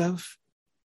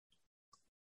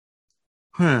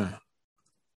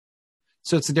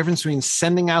 So it's the difference between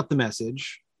sending out the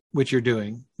message, which you're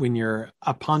doing when you're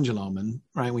apangelomen,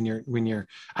 right? When you're,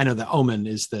 I know the omen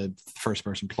is the first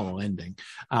person plural ending.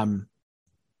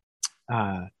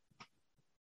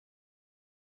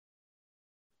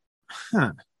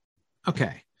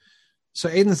 Okay. So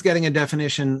Aiden's getting a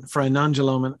definition for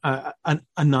anangelomen,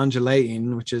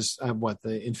 anangelein, which is what,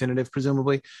 the infinitive,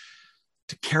 presumably,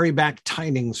 to carry back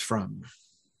tidings from.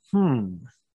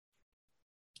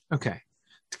 Okay.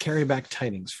 To carry back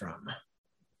tidings from.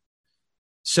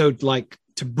 So like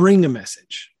to bring a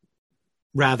message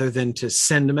rather than to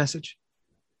send a message.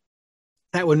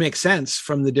 That would make sense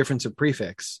from the difference of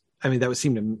prefix. I mean, that would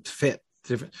seem to fit.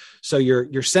 So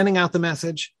you're sending out the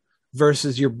message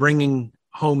versus you're bringing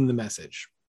home the message.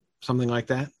 Something like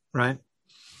that, right?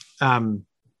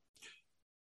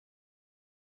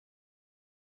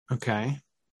 Okay.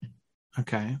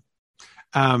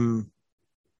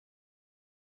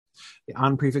 The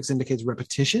on prefix indicates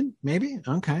repetition, maybe?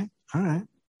 Okay. All right.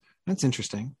 That's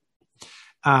interesting.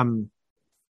 Well,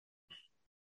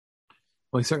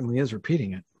 he certainly is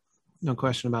repeating it. No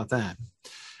question about that.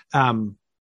 How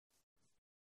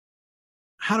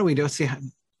do we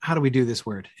do this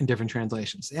word in different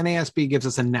translations? NASB gives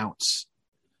us announce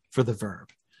for the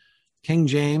verb. King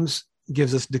James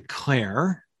gives us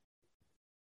declare.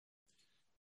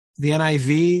 The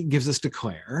NIV gives us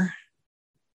declare.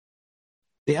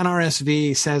 The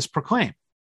NRSV says proclaim.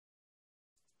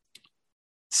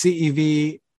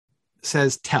 CEV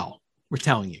says tell. We're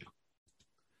telling you.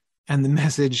 And the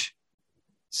message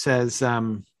says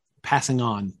passing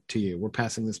on to you. We're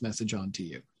passing this message on to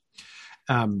you.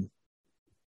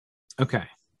 Okay.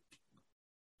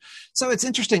 So it's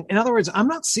interesting. In other words, I'm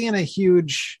not seeing a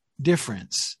huge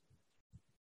difference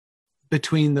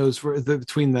between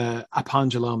between the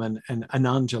apangelomen and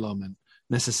anangelomen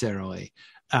necessarily.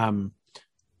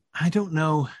 I don't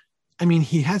know. I mean,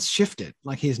 he has shifted.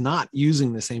 Like, he's not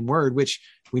using the same word, which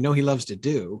we know he loves to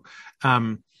do.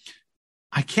 I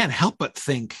can't help but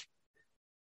think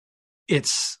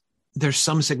there's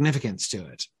some significance to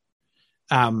it.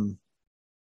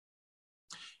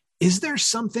 Is there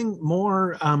something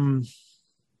more, I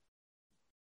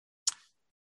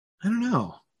don't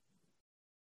know,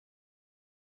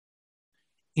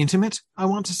 intimate, I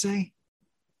want to say?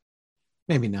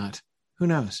 Maybe not. Who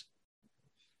knows?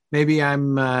 Maybe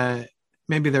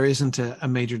maybe there isn't a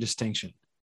major distinction.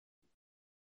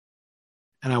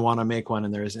 And I want to make one,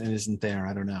 and there isn't there.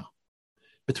 I don't know.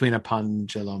 Between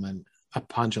apangelomen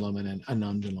and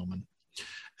anangelomen.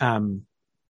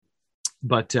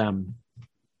 But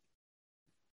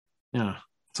yeah,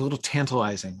 it's a little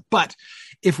tantalizing. But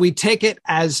if we take it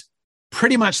as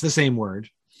pretty much the same word,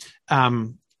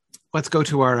 let's go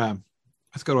to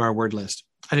our word list.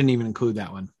 I didn't even include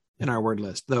that one. in our word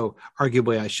list, though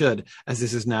arguably I should, as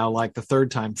this is now like the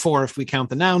third time, 4 if we count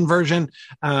the noun version,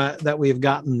 that we have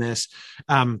gotten this.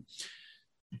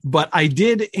 But I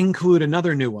did include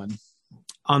another new one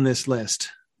on this list,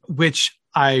 which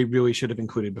I really should have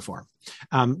included before.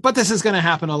 But this is going to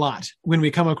happen a lot when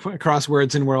we come across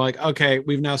words and we're like, okay,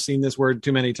 we've now seen this word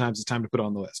too many times. It's time to put it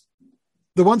on the list.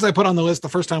 The ones I put on the list the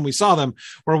first time we saw them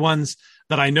were ones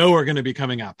that I know are going to be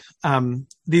coming up.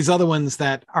 These other ones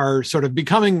that are sort of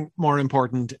becoming more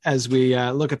important as we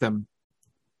look at them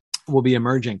will be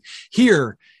emerging.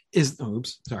 Here is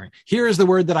the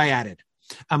word that I added.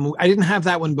 I didn't have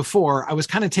that one before. I was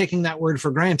kind of taking that word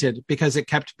for granted because it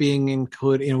kept being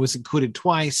included. It was included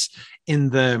twice in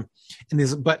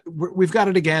these, but we've got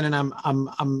it again, and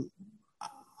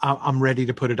I'm ready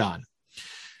to put it on.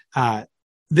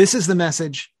 This is the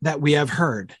message that we have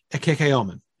heard,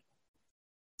 ekikeomen.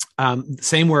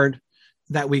 Same word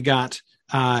that we got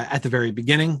at the very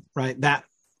beginning, right? That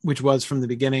which was from the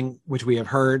beginning, which we have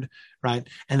heard, right?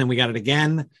 And then we got it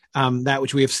again, that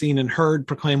which we have seen and heard,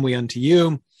 proclaim we unto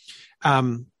you.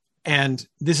 And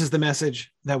this is the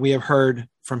message that we have heard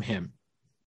from him.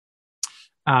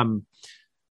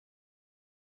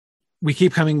 We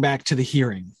keep coming back to the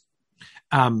hearing.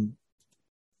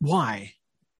 Why?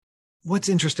 What's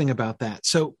interesting about that?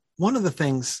 So one of the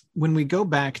things, when we go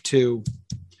back to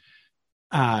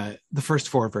the first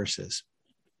 4 verses,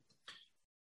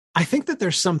 I think that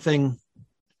there's something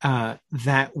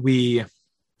that we,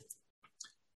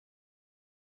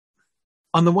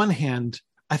 on the one hand,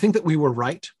 I think that we were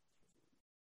right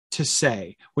to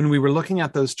say, when we were looking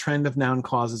at those trend of noun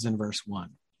clauses in verse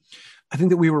 1, I think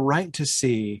that we were right to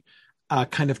see a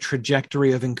kind of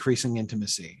trajectory of increasing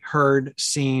intimacy, heard,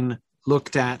 seen,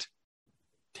 looked at,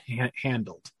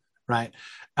 handled, right?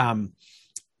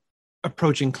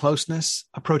 Approaching closeness,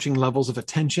 approaching levels of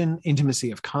attention,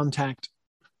 intimacy of contact.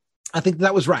 I think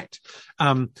that was right.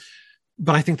 But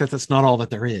I think that that's not all that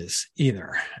there is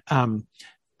either.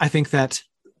 I think that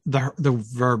the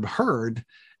verb heard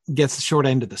gets the short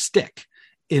end of the stick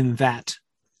in that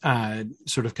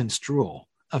sort of construal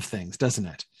of things, doesn't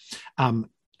it? And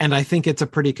I think it's a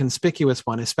pretty conspicuous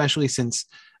one, especially since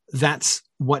that's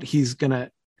what he's going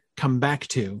to come back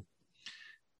to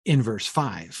in verse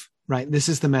 5, right? This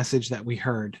is the message that we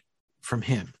heard from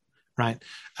him, right?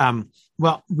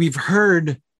 Well, we've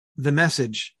heard the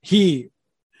message. We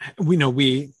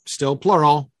still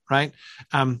plural, right?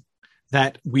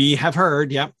 That we have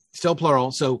heard. Yep. Still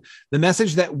plural. So the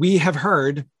message that we have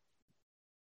heard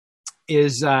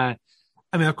is, of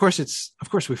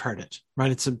course we've heard it,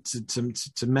 right? It's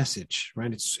a message,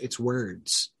 right? It's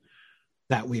words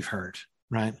that we've heard,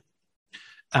 right?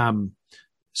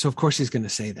 So of course he's going to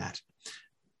say that,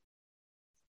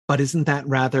 but isn't that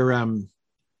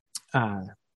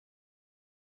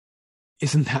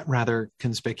rather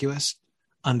conspicuous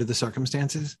under the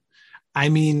circumstances? I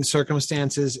mean,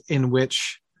 circumstances in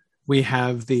which we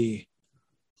have the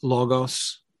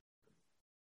logos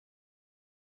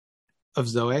of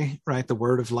Zoe, right? The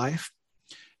word of life.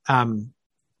 The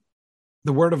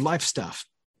word of life stuff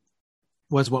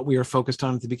was what we were focused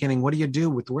on at the beginning. What do you do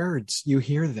with words? You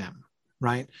hear them,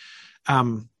 right?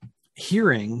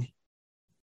 Hearing,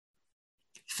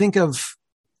 think of,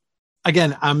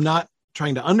 again, I'm not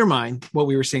trying to undermine what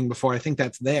we were seeing before. I think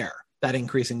that's there, that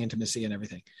increasing intimacy and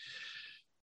everything.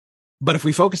 But if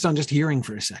we focus on just hearing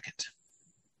for a second,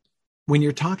 when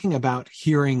you're talking about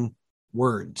hearing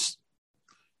words,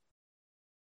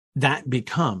 that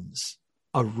becomes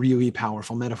a really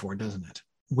powerful metaphor, doesn't it?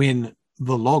 When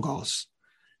the Logos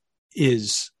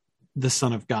is the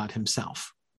Son of God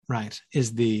himself, right?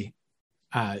 Is the,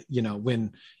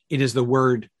 when it is the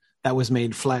Word that was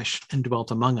made flesh and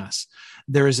dwelt among us,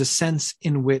 there is a sense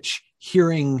in which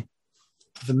hearing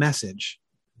the message,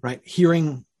 right?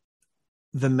 Hearing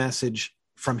the message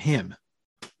from him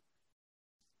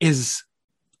is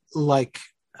like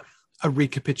a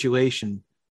recapitulation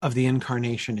of the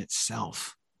incarnation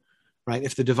itself, right?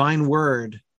 If the divine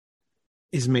word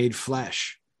is made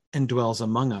flesh and dwells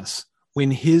among us,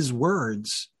 when his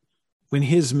words, when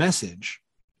his message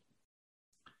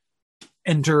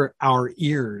enter our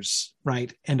ears,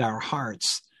 right, and our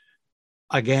hearts,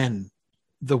 again,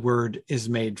 the word is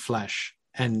made flesh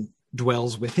and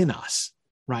dwells within us,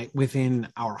 right, within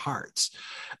our hearts.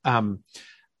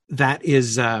 That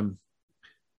is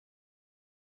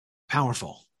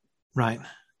powerful, right?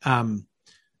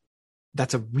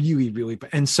 That's a really, really,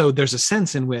 and so there's a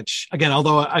sense in which, again,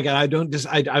 although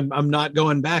I'm not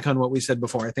going back on what we said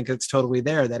before. I think it's totally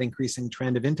there, that increasing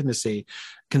trend of intimacy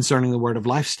concerning the word of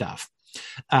life stuff.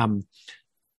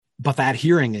 But that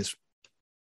hearing is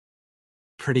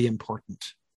pretty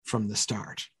important from the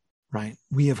start, right?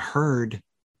 We have heard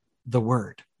the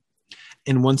word.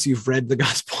 And once you've read the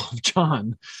Gospel of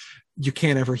John, you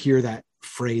can't ever hear that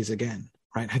phrase again,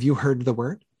 right? Have you heard the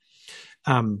word?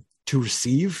 To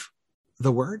receive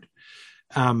the word.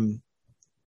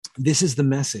 This is the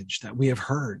message that we have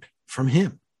heard from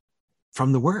him,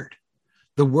 from the word.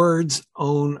 The word's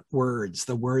own words,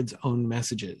 the word's own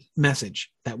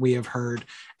message that we have heard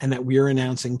and that we are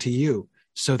announcing to you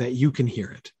so that you can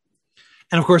hear it.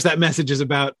 And of course, that message is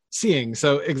about seeing.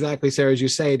 So exactly, Sarah, as you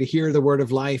say, to hear the word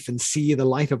of life and see the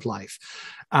light of life.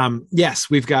 Yes,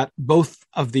 we've got both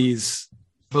of these,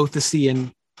 both the see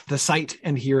and the sight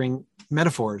and hearing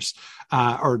metaphors,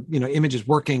 or images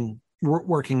working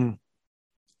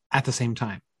at the same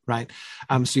time, right?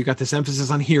 So you've got this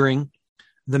emphasis on hearing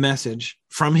the message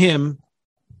from him,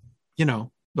 the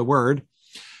word,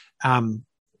 and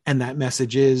that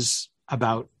message is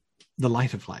about the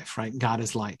light of life, right? God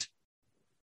is light,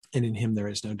 and in him there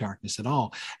is no darkness at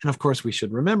all. And of course, we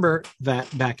should remember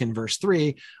that back in verse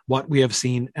 3, what we have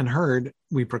seen and heard,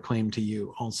 we proclaim to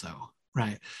you also,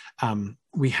 right?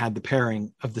 We had the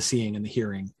pairing of the seeing and the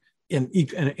hearing in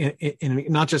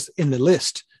not just in the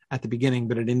list at the beginning,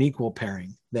 but at an equal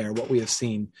pairing there. What we have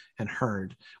seen and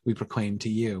heard, we proclaim to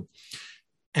you.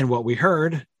 And what we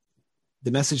heard,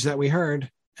 the message that we heard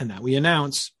and that we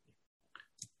announce,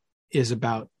 is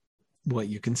about what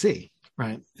you can see,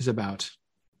 right? Is about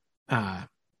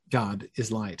God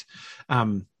is light.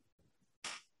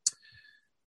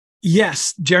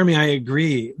 Yes, Jeremy, I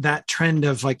agree. That trend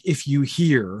of like, if you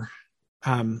hear,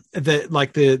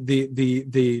 the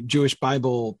Jewish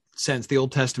Bible sense, the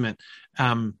Old Testament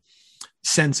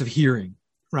sense of hearing,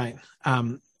 right?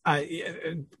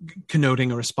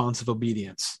 Connoting a response of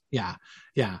obedience. Yeah.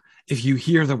 If you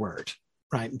hear the word,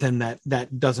 right, then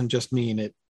that doesn't just mean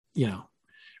it,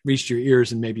 reached your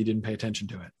ears and maybe you didn't pay attention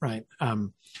to it, right?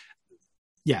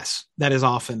 Yes, that is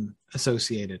often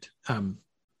associated.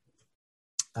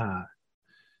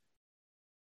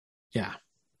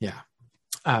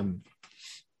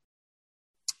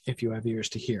 If you have ears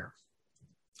to hear.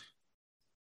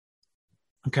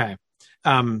 Okay.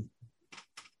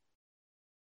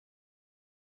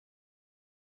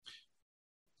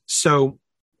 So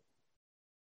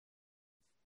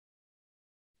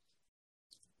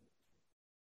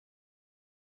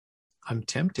I'm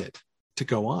tempted to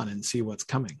go on and see what's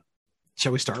coming.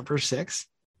 Shall we start verse 6?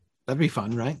 That'd be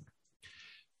fun, right?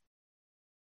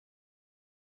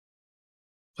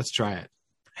 Let's try it.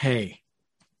 Hey,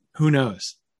 who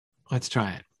knows? Let's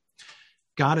try it.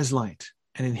 God is light,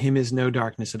 and in him is no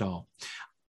darkness at all.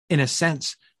 In a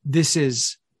sense, this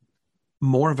is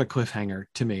more of a cliffhanger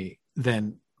to me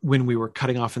than when we were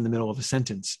cutting off in the middle of a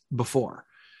sentence before,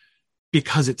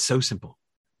 because it's so simple,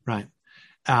 right?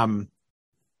 Again,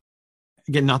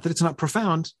 not that it's not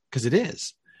profound, because it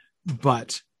is,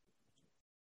 but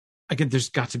again, there's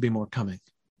got to be more coming,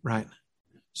 right?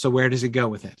 So where does it go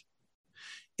with it?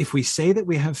 If we say that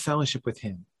we have fellowship with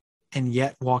him and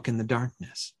yet walk in the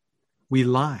darkness, we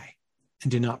lie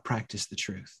and do not practice the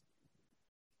truth.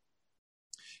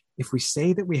 If we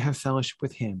say that we have fellowship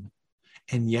with him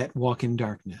and yet walk in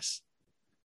darkness,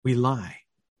 we lie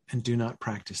and do not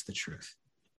practice the truth.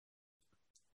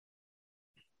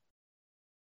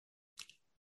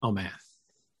 Oh man,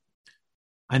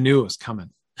 I knew it was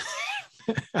coming.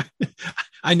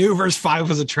 I knew verse 5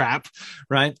 was a trap,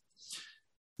 right?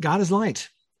 God is light,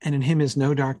 and in him is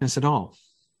no darkness at all.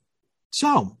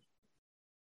 So,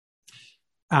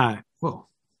 whoa, what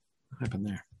happened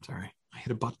there? Sorry, I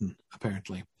hit a button,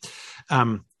 apparently.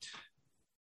 God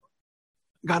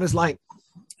is light,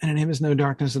 and in him is no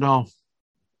darkness at all.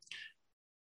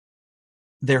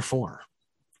 Therefore,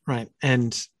 right?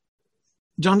 And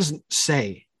John doesn't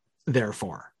say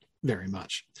therefore very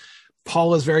much.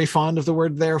 Paul is very fond of the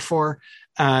word therefore.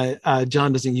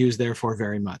 John doesn't use therefore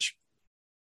very much.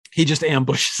 He just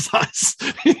ambushes us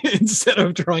instead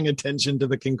of drawing attention to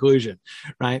the conclusion,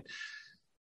 right?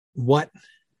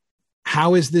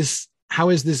 How is this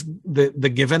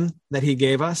the given that he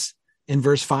gave us in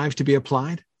verse 5 to be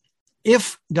applied?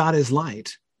 If God is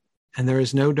light and there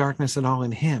is no darkness at all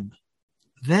in him,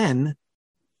 then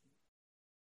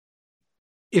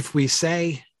if we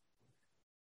say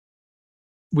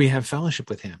we have fellowship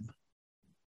with him,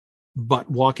 but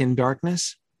walk in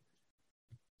darkness,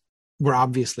 we're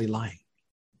obviously lying.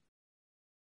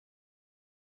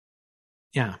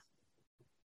 Yeah.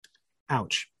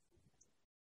 Ouch.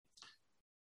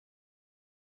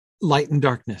 Light and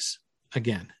darkness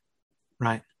again,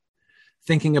 right?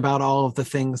 Thinking about all of the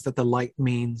things that the light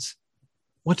means.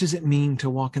 What does it mean to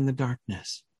walk in the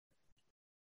darkness?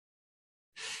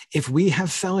 If we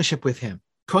have fellowship with him,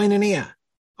 koinonia,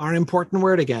 our important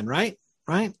word again, right?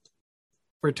 Right?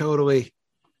 We're totally,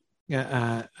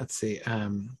 let's see.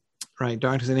 Right.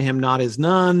 Darkness in him, not is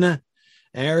none.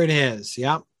 There it is.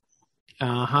 Yep.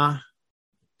 Uh-huh.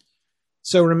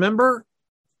 So remember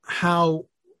how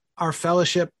our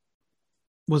fellowship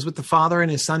was with the Father and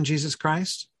his Son, Jesus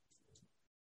Christ?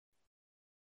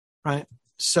 Right.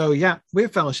 So yeah, we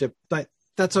have fellowship, but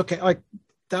that's okay. Like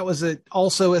that was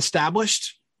also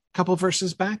established a couple of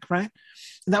verses back, right?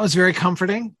 And that was very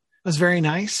comforting. It was very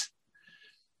nice.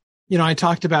 You know, I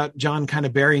talked about John kind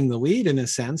of burying the lead in a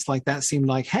sense, like that seemed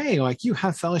like, hey, like you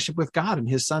have fellowship with God and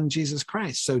his Son, Jesus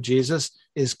Christ. So Jesus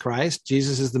is Christ.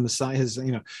 Jesus is the Messiah.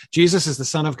 Jesus is the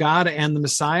Son of God and the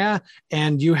Messiah.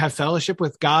 And you have fellowship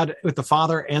with God, with the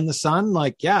Father and the Son.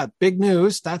 Like, yeah, big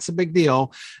news. That's a big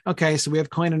deal. Okay. So we have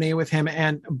koinonia with him.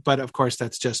 But of course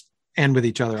that's just, and with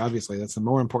each other. Obviously that's the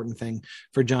more important thing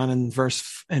for John in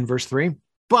verse 3.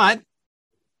 But,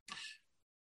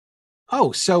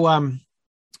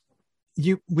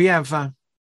 we have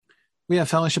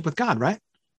fellowship with God, right?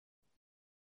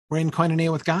 We're in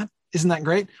koinonia with God. Isn't that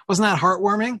great? Wasn't that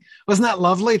heartwarming? Wasn't that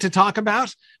lovely to talk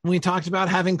about when we talked about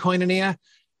having koinonia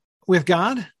with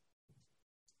God?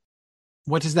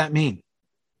 What does that mean?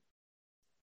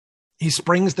 He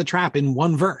springs the trap in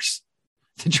one verse,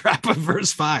 the trap of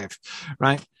verse 5,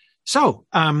 right? So,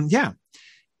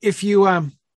 if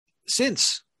you,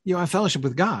 since you have fellowship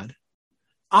with God,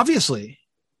 obviously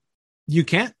you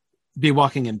can't be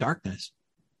walking in darkness,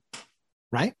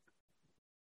 right?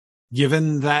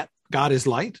 Given that God is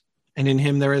light and in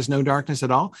him there is no darkness at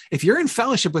all. If you're in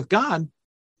fellowship with God,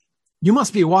 you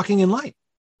must be walking in light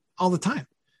all the time.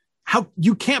 How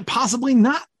you can't possibly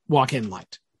not walk in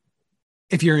light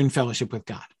if you're in fellowship with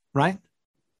God, right?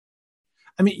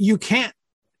 I mean, you can't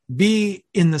be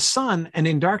in the sun and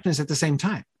in darkness at the same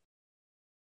time.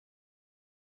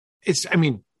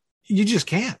 You just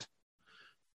can't.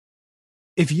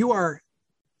 If you are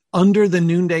under the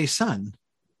noonday sun,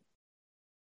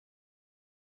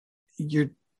 you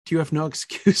have no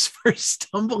excuse for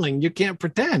stumbling. You can't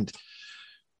pretend,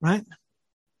 right?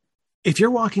 If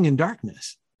you're walking in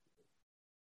darkness,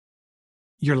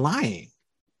 you're lying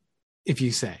if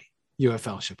you say you have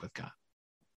fellowship with God.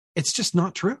 It's just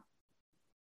not true.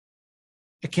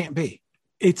 It can't be.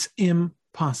 It's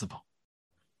impossible.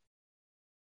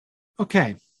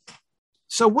 Okay.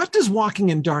 So what does walking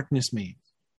in darkness mean?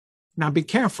 Now be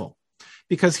careful,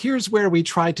 because here's where we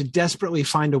try to desperately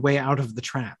find a way out of the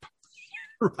trap,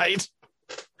 right?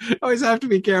 Always have to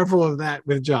be careful of that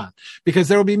with John, because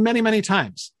there will be many, many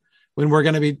times when we're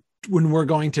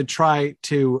going to try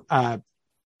to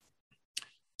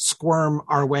squirm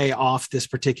our way off this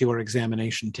particular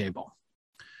examination table,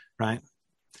 right?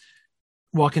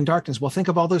 Walk in darkness. Well, think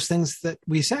of all those things that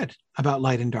we said about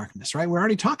light and darkness, right? We're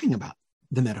already talking about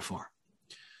the metaphor.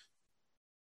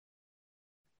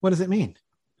 What does it mean?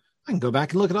 I can go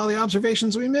back and look at all the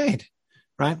observations we made,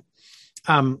 right?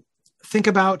 Think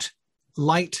about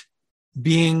light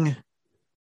being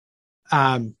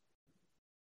open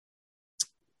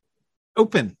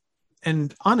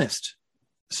and honest,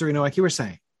 Serena, like you were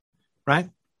saying, right?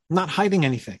 Not hiding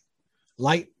anything.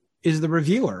 Light is the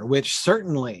revealer, which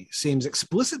certainly seems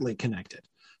explicitly connected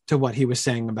to what he was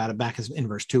saying about it back in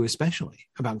verse 2, especially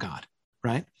about God,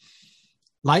 right?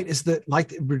 Light is the light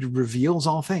that reveals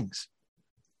all things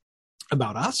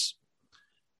about us,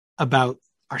 about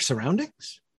our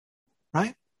surroundings,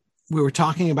 right? We were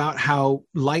talking about how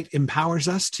light empowers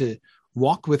us to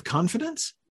walk with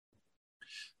confidence.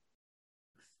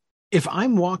 If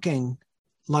I'm walking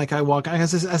like I walk,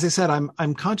 as I said,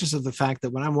 I'm conscious of the fact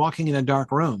that when I'm walking in a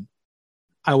dark room,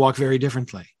 I walk very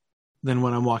differently than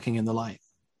when I'm walking in the light.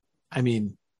 I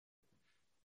mean,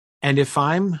 and if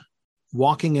I'm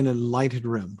walking in a lighted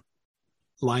room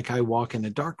like I walk in a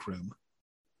dark room,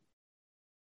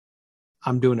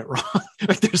 I'm doing it wrong.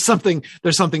 There's something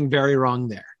very wrong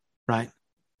there, right?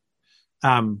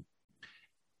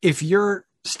 If you're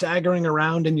staggering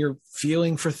around and you're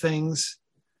feeling for things,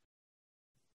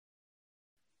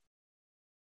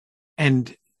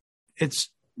 and it's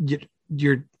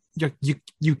you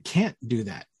can't do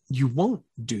that. You won't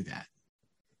do that.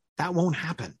 That won't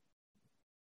happen.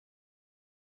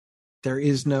 There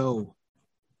is no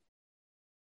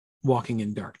walking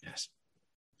in darkness.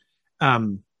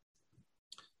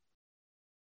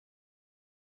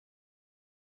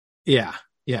 Yeah.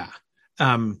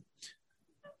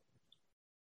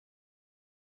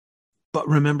 But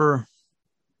remember,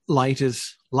 light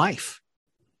is life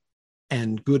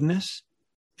and goodness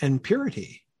and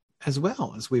purity, as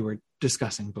well, as we were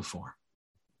discussing before.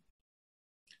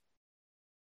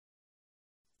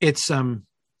 It's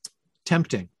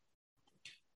tempting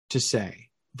to say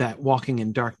that walking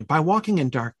in darkness, by walking in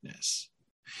darkness,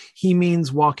 he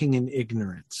means walking in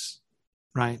ignorance,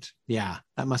 right? Yeah,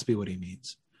 that must be what he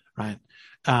means, right?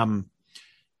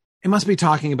 It must be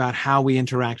talking about how we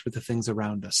interact with the things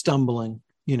around us, stumbling,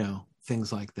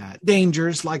 things like that.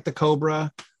 Dangers like the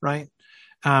cobra, right?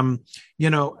 There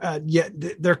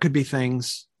could be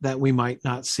things that we might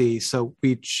not see. So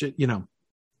we should, in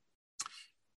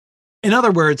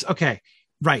other words, okay,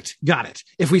 right, got it.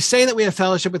 If we say that we have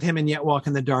fellowship with him and yet walk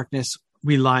in the darkness,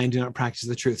 we lie and do not practice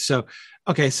the truth. So,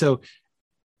 okay, so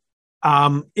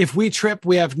if we trip,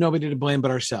 we have nobody to blame but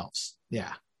ourselves.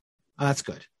 Yeah, that's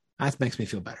good. That makes me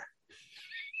feel better.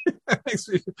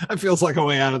 That feels like a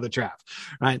way out of the trap,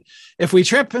 right? If we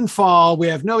trip and fall, we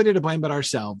have nobody to blame but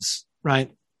ourselves,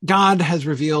 right? God has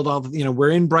revealed all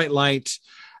we're in bright light,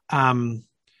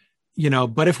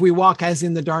 but if we walk as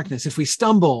in the darkness, if we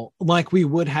stumble like we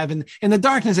would have in the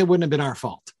darkness, it wouldn't have been our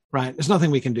fault, right? There's nothing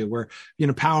we can do. We're,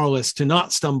 powerless to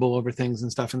not stumble over things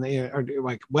and stuff, and they are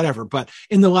like whatever. But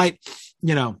in the light,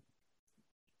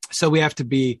 so we have to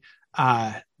be,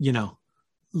 yeah.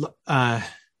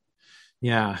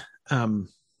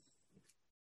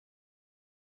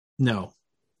 No.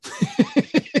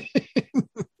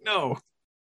 No.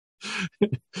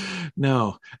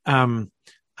 No.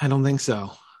 I don't think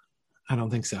so.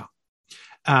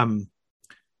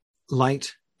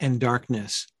 Light and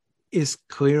darkness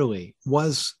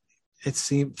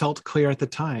felt clear at the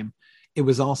time. It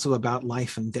was also about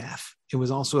life and death. It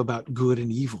was also about good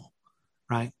and evil,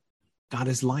 right? God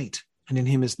is light, and in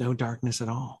him is no darkness at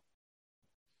all.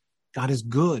 God is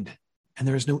good, and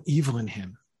there is no evil in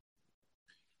him.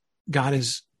 God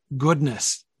is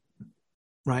goodness,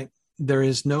 right? There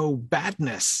is no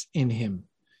badness in him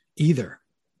either.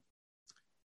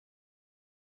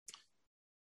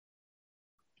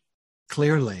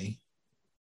 Clearly,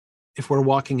 if we're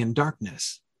walking in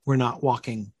darkness, we're not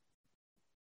walking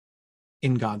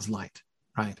in God's light,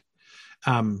 right?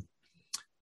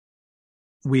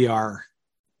 We are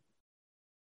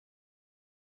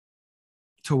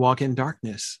to walk in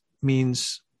darkness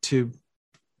means to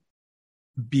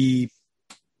be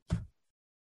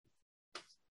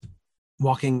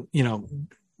walking,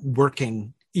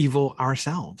 working evil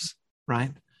ourselves,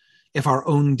 right? If our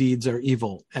own deeds are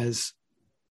evil, as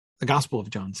the Gospel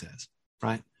of John says,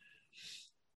 right?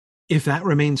 If that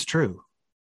remains true,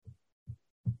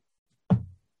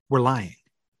 we're lying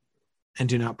and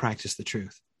do not practice the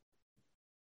truth.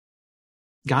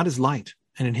 God is light,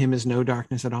 and in him is no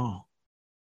darkness at all.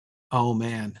 Oh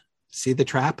man, see the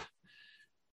trap?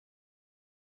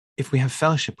 If we have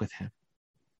fellowship with him,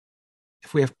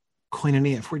 if we have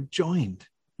koinonia, if we're joined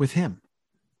with him,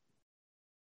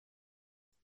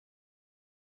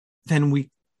 then we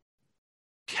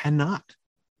cannot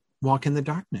walk in the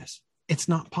darkness. It's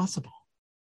not possible.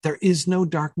 There is no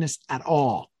darkness at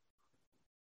all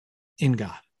in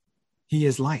God. He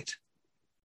is light.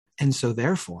 And so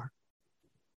therefore,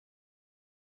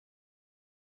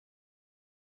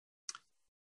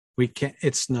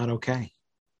 it's not okay.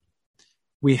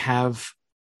 We have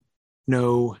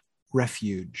no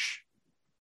refuge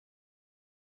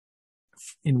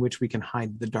in which we can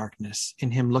hide the darkness. In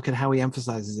him, look at how he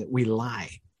emphasizes it. We lie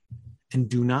and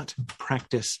do not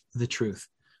practice the truth.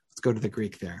 Let's go to the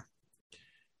Greek there.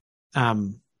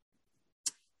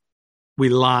 We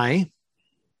lie,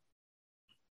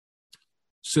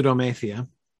 pseudomathia,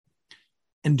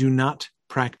 and do not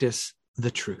practice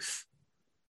the truth.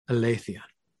 Aletheia.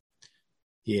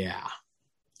 Yeah.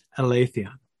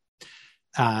 Aletheia.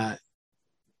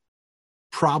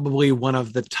 Probably one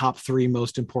of the top 3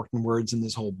 most important words in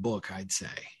this whole book, I'd say.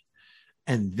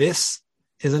 And this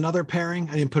is another pairing.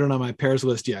 I didn't put it on my pairs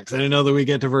list yet because I didn't know that we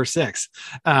get to verse 6.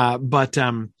 But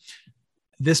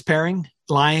this pairing,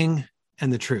 lying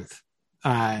and the truth,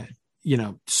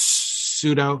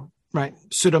 pseudo, right?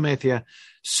 Pseudomathia,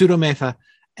 pseudomatha,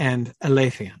 and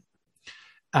aletheia.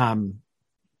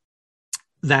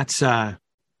 That's a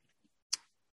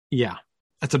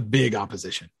big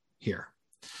opposition here.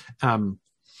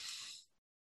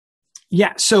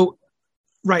 So,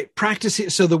 right, practice.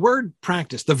 So the word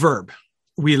practice, the verb,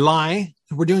 we lie,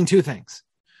 we're doing 2 things.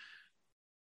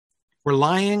 We're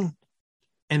lying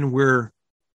and we're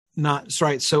not,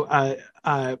 sorry. So,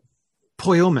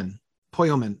 poiomen,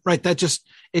 right.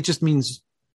 It just means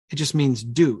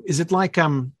do. Is it like,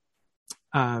 there's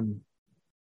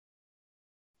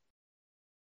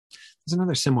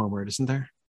another similar word, isn't there?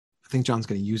 I think John's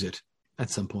going to use it at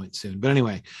some point soon. But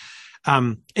anyway,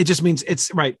 it just means,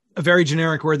 it's right, a very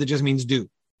generic word that just means do.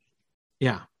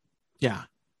 Yeah.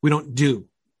 We don't do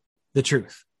the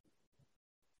truth.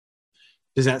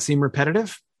 Does that seem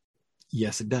repetitive?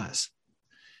 Yes, it does.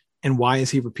 And why has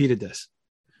he repeated this?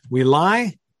 We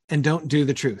lie and don't do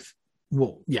the truth.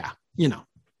 Well, yeah,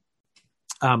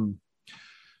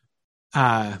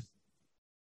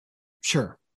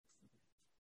 sure.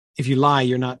 If you lie,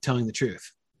 you're not telling the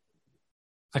truth.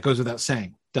 That goes without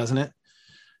saying, doesn't it?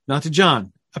 Not to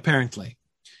John, apparently.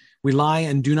 We lie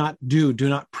and do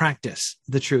not practice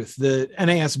the truth. The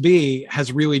NASB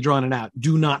has really drawn it out.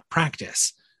 Do not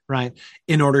practice, right?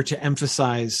 In order to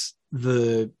emphasize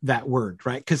that word,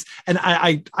 right? And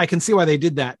I can see why they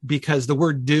did that, because the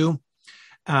word do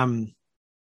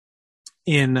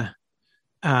in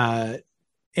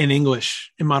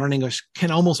English, in modern English, can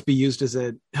almost be used as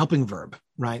a helping verb,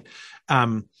 right?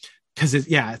 Because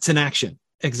it's an action.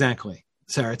 Exactly,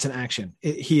 Sarah. It's an action.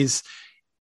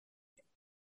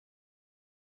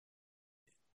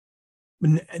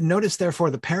 Notice,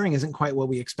 therefore, the pairing isn't quite what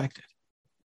we expected,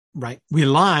 right? We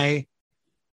lie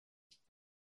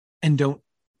and don't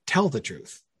tell the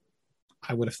truth.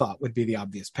 I would have thought would be the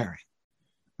obvious pairing,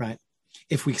 right?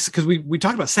 Because we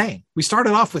talked about saying. We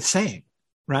started off with saying,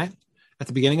 right? At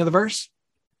the beginning of the verse,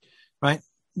 right?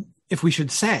 If we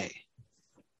should say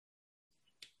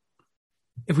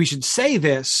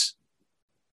this,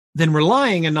 then we're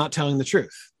lying and not telling the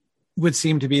truth, would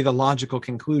seem to be the logical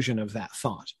conclusion of that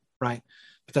thought, right?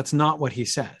 But that's not what he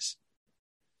says.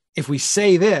 If we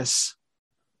say this,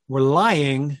 we're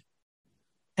lying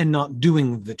and not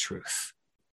doing the truth,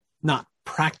 not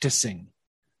practicing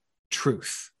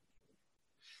truth.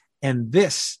 And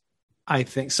this, I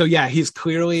think, so yeah, he's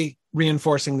clearly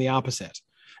reinforcing the opposite.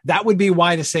 That would be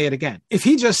why to say it again. If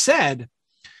he just said,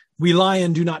 we lie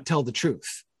and do not tell the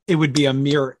truth, it would be a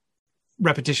mere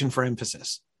repetition for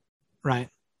emphasis, right?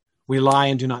 We lie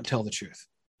and do not tell the truth.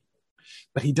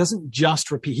 But he doesn't just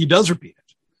repeat. He does repeat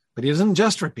it, but he doesn't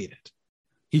just repeat it.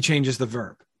 He changes the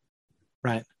verb,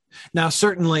 right? Now,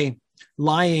 certainly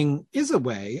lying is a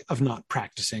way of not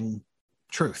practicing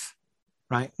truth,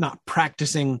 right? Not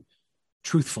practicing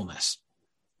truthfulness.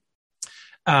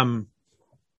 Now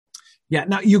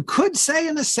you could say,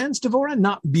 in a sense, Devorah,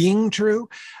 not being true,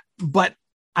 but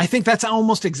I think that's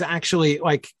almost exactly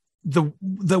like the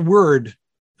word,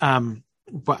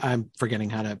 but I'm forgetting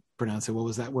how to pronounce it. What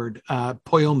was that word?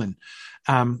 Poimen.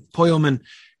 Poimen.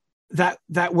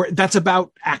 That word, that's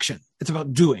about action. It's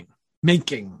about doing,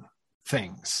 making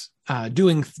things,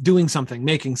 doing something,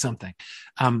 making something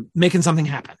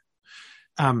happen.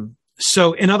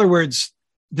 So in other words,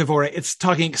 Devorah, it's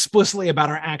talking explicitly about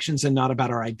our actions and not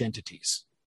about our identities,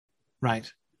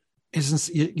 right?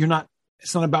 It's not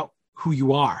about who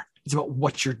you are. It's about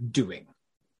what you're doing.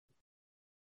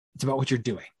 It's about what you're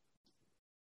doing.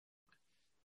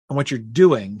 And what you're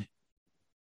doing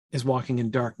is walking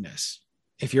in darkness.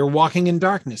 If you're walking in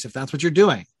darkness, if that's what you're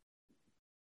doing,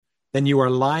 then you are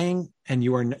lying and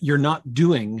you're not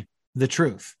doing the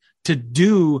truth. To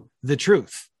do the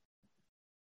truth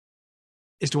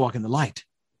is to walk in the light,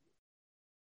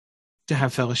 to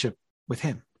have fellowship with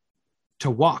him, to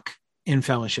walk in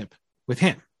fellowship with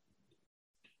him.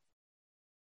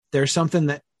 There's something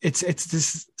that it's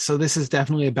this. So this is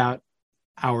definitely about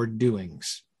our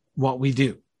doings, what we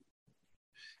do,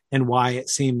 and why it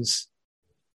seems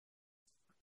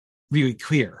really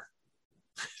clear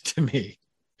to me,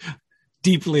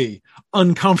 deeply,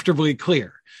 uncomfortably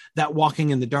clear, that walking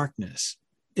in the darkness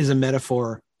is a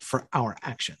metaphor for our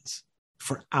actions,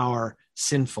 for our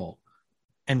sinful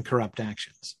and corrupt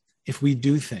actions. If we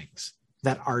do things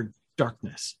that are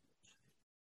darkness,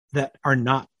 that are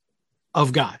not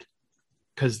of God,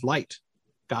 because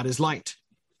God is light,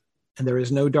 and there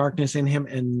is no darkness in him,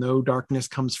 and no darkness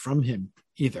comes from him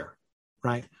either,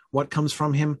 right? What comes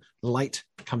from him? Light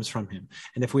comes from him.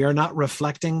 And if we are not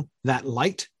reflecting that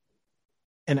light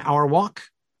in our walk,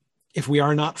 if we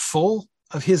are not full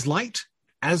of his light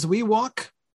as we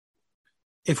walk,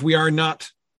 if we are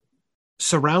not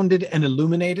surrounded and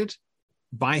illuminated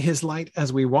by his light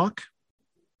as we walk,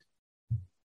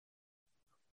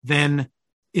 then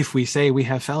if we say we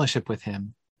have fellowship with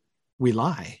him, we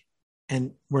lie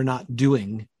and we're not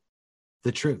doing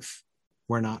the truth.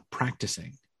 We're not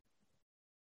practicing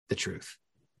the truth.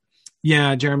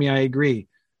 Yeah, Jeremy, I agree.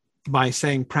 By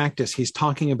saying practice, he's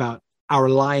talking about our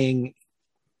lying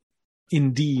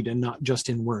in deed and not just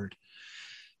in word.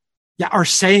 Yeah, our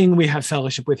saying we have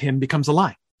fellowship with him becomes a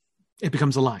lie. It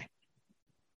becomes a lie.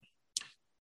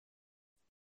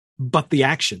 But the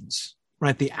actions,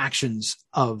 right? The actions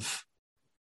of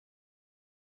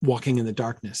walking in the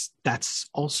darkness, that's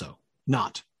also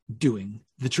not doing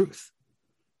the truth.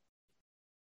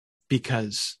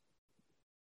 Because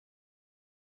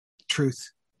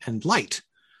truth and light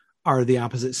are the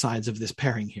opposite sides of this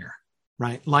pairing here,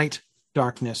 right? Light,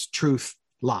 darkness, truth,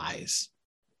 lies.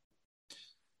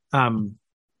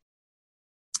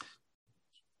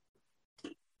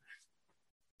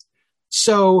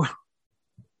 So,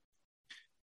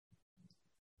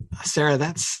 Sarah,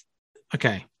 that's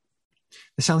okay.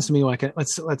 It sounds to me like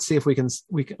let's see if we can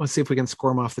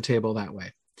squirm off the table that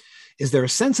way. Is there a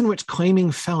sense in which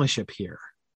claiming fellowship here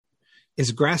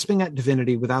is grasping at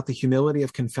divinity without the humility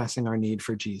of confessing our need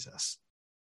for Jesus?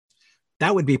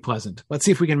 That would be pleasant. Let's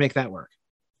see if we can make that work.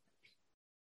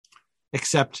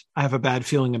 Except I have a bad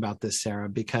feeling about this, Sarah,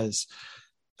 because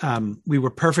we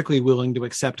were perfectly willing to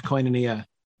accept koinonia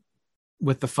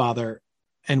with the Father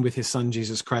and with his Son,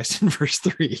 Jesus Christ, in verse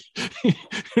 3,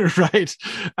 right?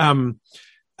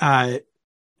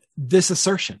 This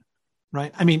assertion,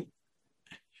 right? I mean,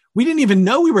 we didn't even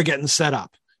know we were getting set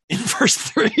up in verse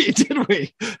 3, did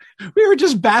we? We were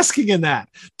just basking in that,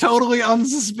 totally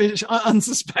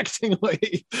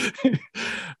unsuspectingly.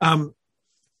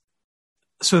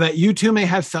 So that you too may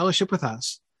have fellowship with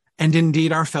us. And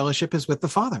indeed, our fellowship is with the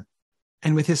Father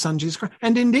and with his Son, Jesus Christ.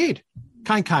 And indeed,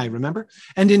 Kai, remember?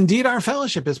 And indeed, our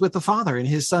fellowship is with the Father and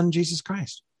his Son, Jesus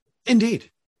Christ.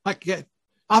 Indeed.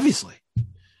 Obviously,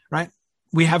 right?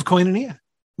 We have koinonia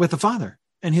with the Father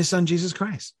and his Son, Jesus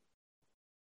Christ.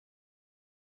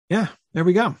 Yeah, there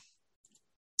we go.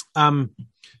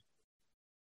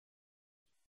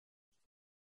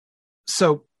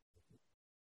 So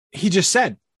he just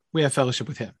said we have fellowship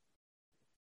with him,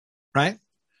 right?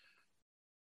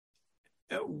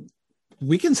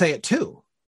 We can say it too.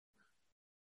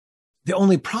 The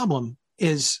only problem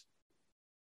is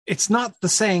it's not the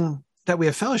saying that we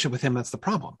have fellowship with him that's the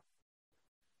problem.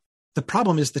 The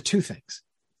problem is the two things.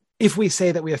 If we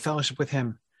say that we have fellowship with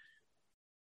him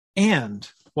and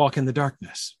walk in the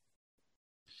darkness,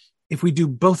 if we do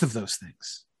both of those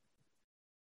things,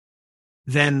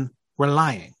 then we're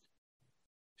lying.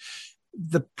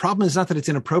 The problem is not that it's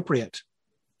inappropriate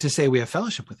to say we have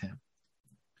fellowship with him.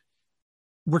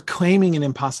 We're claiming an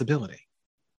impossibility.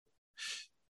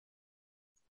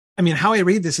 I mean, how I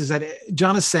read this is that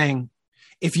John is saying,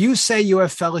 if you say you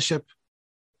have fellowship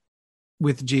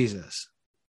with Jesus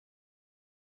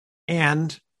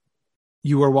and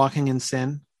you are walking in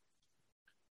sin,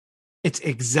 it's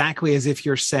exactly as if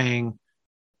you're saying,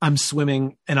 I'm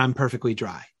swimming and I'm perfectly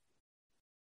dry.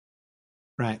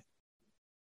 Right?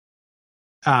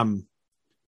 I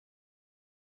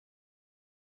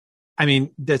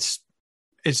mean, it's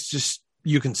just,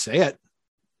 you can say it.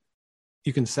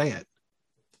 You can say it.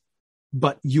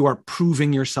 But you are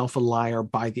proving yourself a liar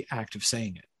by the act of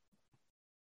saying it.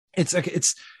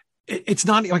 It's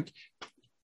not like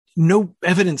no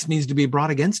evidence needs to be brought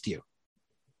against you.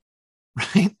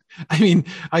 Right? I mean,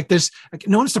 like there's like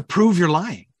no one's to prove you're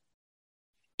lying.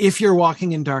 If you're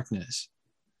walking in darkness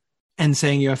and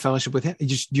saying you have fellowship with him,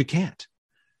 you can't.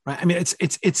 Right? I mean, it's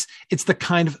the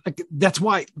kind of, like, that's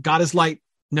why God is light,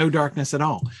 no darkness at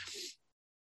all.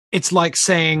 It's like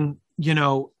saying,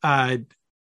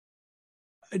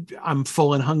 I'm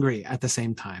full and hungry at the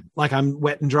same time. Like I'm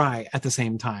wet and dry at the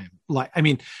same time.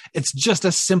 It's just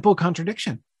a simple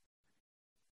contradiction.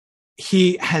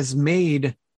 He has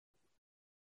made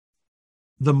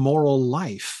the moral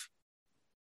life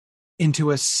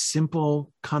into a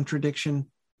simple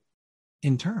contradiction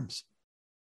in terms,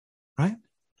 right?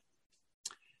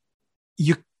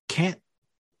 You can't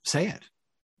say it.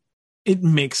 It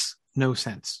makes no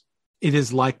sense. It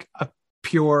is like a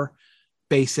pure,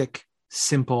 basic,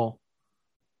 simple,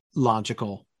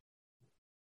 logical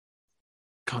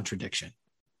contradiction.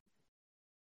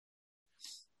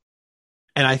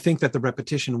 And I think that the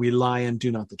repetition, we lie and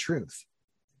do not the truth,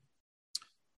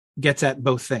 gets at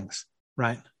both things,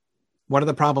 right? What are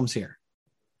the problems here?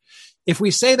 If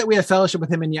we say that we have fellowship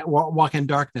with him and yet walk in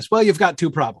darkness, well, you've got two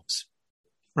problems,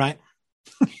 right?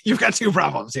 You've got two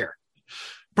problems here.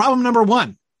 Problem number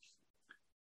one,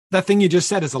 that thing you just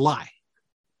said is a lie.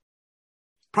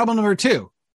 Problem number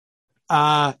two,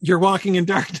 you're walking in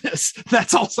darkness.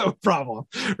 That's also a problem,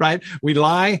 right? We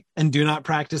lie and do not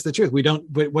practice the truth.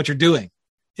 What you're doing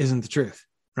isn't the truth,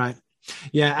 right?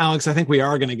 Yeah, Alex, I think we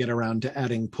are going to get around to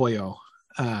adding poyo,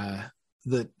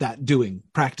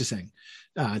 practicing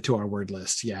to our word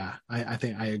list. Yeah, I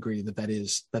think I agree that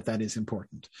is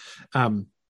important.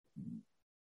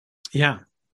 Yeah.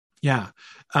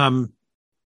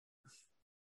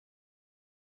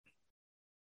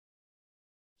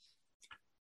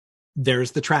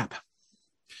 There's the trap.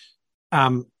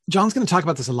 John's going to talk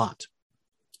about this a lot.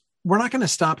 We're not going to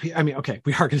stop here. I mean, okay,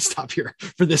 we are going to stop here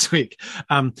for this week.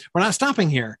 We're not stopping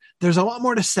here. There's a lot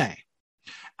more to say.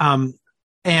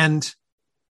 And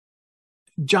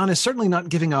John is certainly not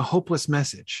giving a hopeless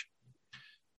message.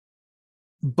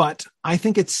 But I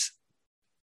think it's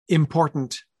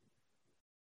important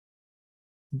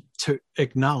to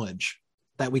acknowledge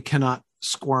that we cannot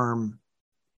squirm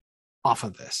off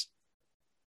of this,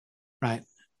 right?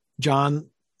 John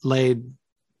laid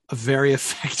a very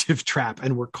effective trap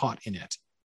and we're caught in it.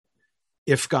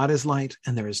 If God is light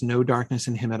and there is no darkness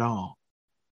in him at all,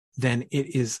 then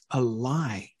it is a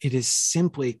lie. It is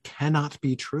simply cannot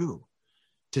be true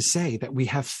to say that we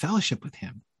have fellowship with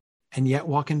him and yet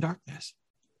walk in darkness.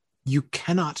 You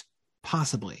cannot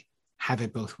possibly have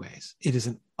it both ways. It is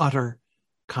an utter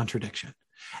contradiction.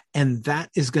 And that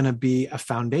is going to be a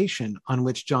foundation on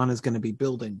which John is going to be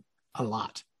building a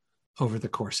lot over the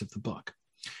course of the book.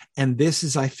 And this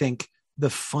is, I think, the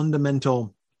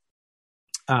fundamental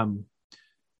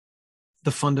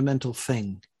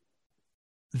thing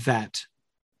that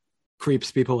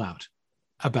creeps people out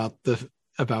about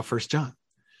First John.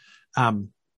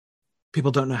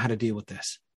 People don't know how to deal with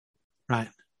this, right?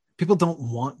 People don't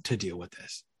want to deal with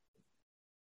this.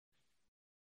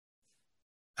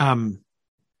 I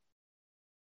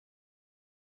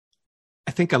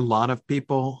think a lot of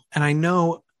people, and I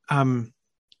know, I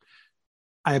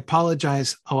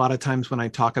apologize a lot of times when I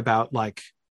talk about like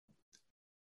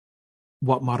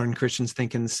what modern Christians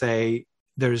think and say.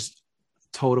 There's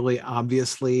totally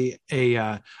obviously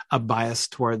a bias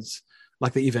towards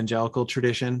like the evangelical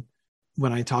tradition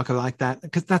when I talk like that,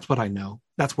 because that's what I know.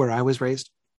 That's where I was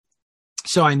raised.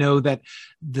 So I know that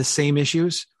the same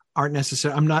issues aren't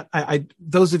necessary.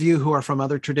 Those of you who are from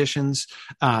other traditions,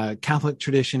 Catholic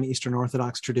tradition, Eastern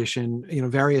Orthodox tradition,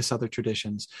 various other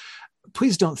traditions,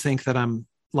 please don't think that I'm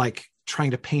like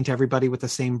trying to paint everybody with the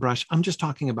same brush. I'm just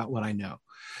talking about what I know.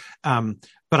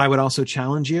 But I would also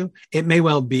challenge you. It may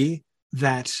well be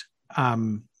that,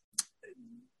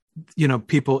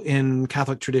 people in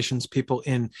Catholic traditions, people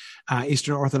in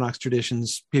Eastern Orthodox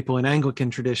traditions, people in Anglican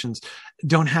traditions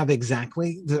don't have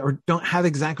exactly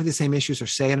the same issues or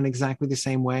say it in exactly the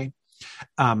same way.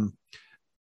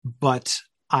 But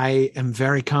I am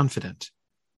very confident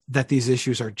that these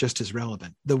issues are just as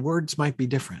relevant. The words might be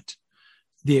different.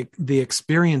 The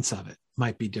experience of it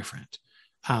might be different.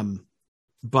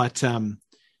 But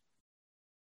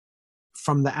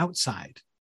from the outside,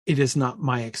 it is not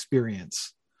my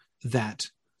experience that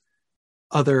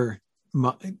other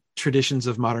traditions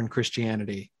of modern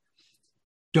Christianity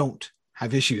don't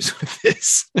have issues with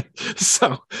this.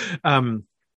 So,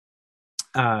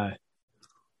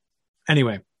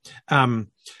 anyway,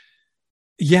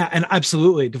 yeah, and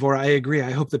absolutely, Devorah, I agree. I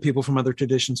hope that people from other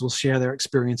traditions will share their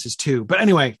experiences too. But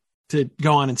anyway, to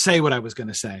go on and say what I was going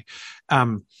to say,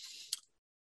 I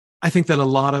think that a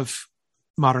lot of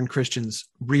modern Christians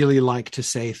really like to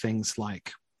say things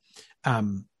like,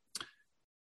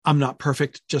 I'm not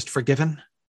perfect, just forgiven,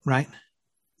 right?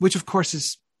 Which of course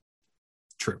is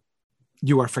true.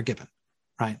 You are forgiven,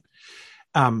 right?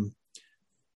 But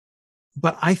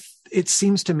it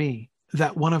seems to me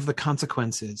that one of the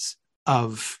consequences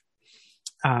of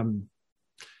the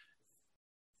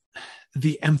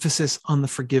emphasis on the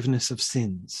forgiveness of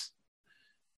sins,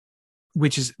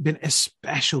 which has been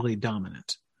especially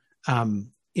dominant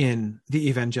in the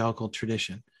evangelical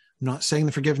tradition. I'm not saying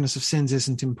the forgiveness of sins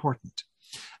isn't important,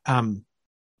 though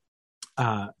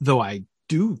I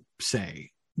do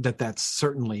say that that's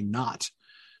certainly not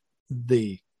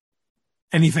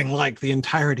anything like the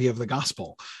entirety of the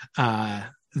gospel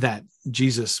that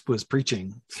Jesus was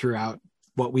preaching throughout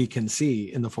what we can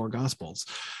see in the four gospels.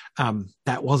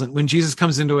 That wasn't when Jesus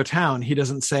comes into a town, he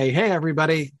doesn't say, "Hey,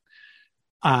 everybody,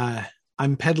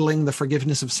 I'm peddling the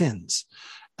forgiveness of sins."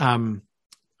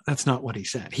 That's not what he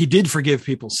said. He did forgive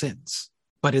people's sins,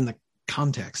 but in the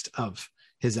context of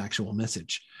his actual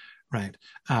message, right?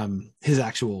 His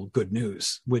actual good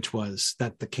news, which was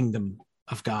that the kingdom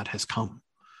of God has come.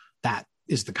 That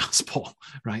is the gospel,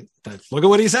 right? Look at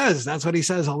what he says. That's what he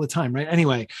says all the time, right?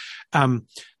 Anyway,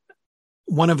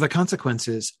 one of the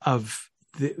consequences of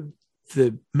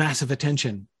the massive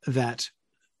attention that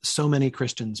so many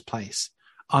Christians place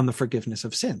on the forgiveness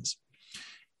of sins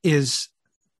is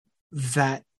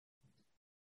that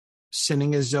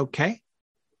sinning is okay,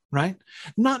 right?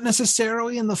 Not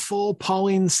necessarily in the full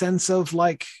Pauline sense of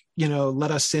like,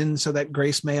 let us sin so that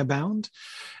grace may abound.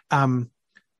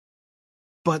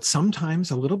 But sometimes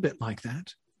a little bit like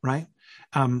that, right?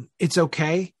 It's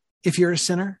okay if you're a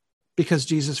sinner because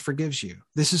Jesus forgives you.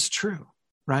 This is true,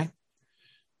 right?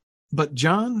 But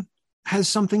John has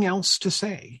something else to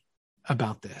say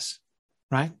about this,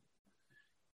 right?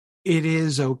 It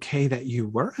is okay that you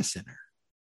were a sinner,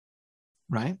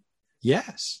 right?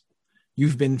 Yes,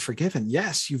 you've been forgiven.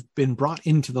 Yes, you've been brought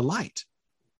into the light.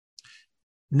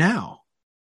 Now,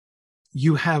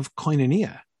 you have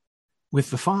koinonia with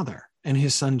the Father and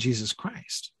his Son, Jesus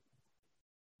Christ.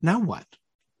 Now what?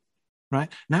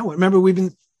 right? Now, remember, we've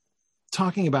been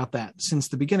talking about that since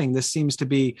the beginning. This seems to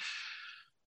be,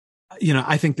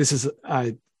 I think this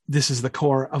is the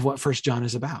core of what First John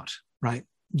is about, right?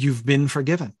 You've been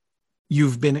forgiven.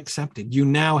 You've been accepted. You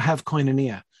now have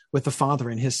koinonia with the Father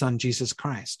and his Son, Jesus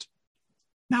Christ.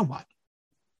 Now what?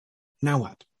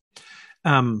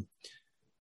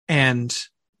 And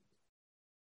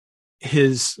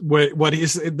what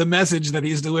is the message that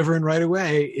he's delivering right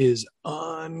away is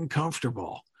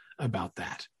uncomfortable about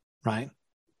that, right?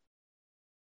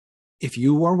 If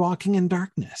you are walking in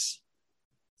darkness,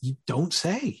 you don't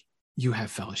say you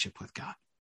have fellowship with God.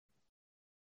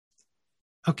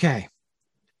 Okay.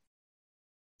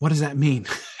 What does that mean?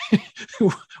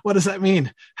 What does that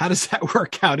mean? How does that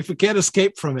work out? If we can't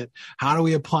escape from it, how do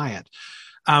we apply it?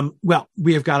 Well,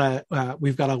 we've got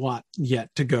a lot yet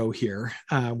to go here.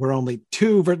 We're only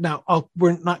now.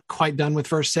 We're not quite done with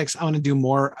verse 6. I want to do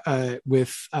more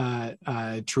with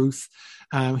truth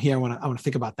here. I want to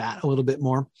think about that a little bit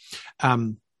more,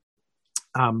 and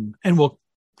we'll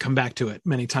come back to it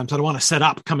many times. I don't want to set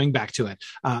up coming back to it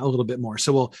a little bit more.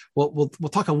 So we'll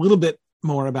talk a little bit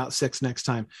more about 6 next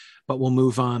time, but we'll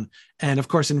move on. And of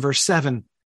course, in verse 7,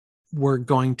 we're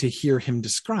going to hear him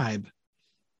describe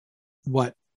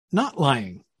what not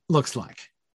lying looks like,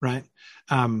 right?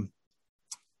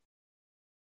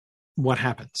 What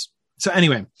happens? So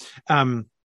anyway,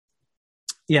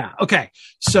 okay.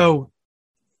 So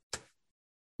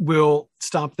we'll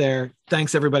stop there.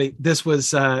 Thanks, everybody. This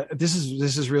is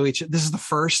the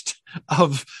first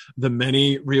of the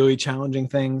many really challenging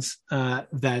things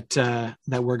that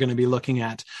we're going to be looking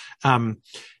at, and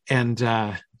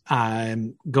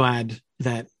I'm glad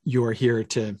that you're here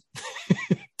to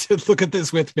to look at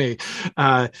this with me,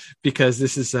 because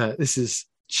this is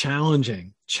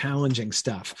challenging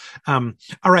stuff. All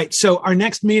right, so our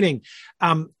next meeting.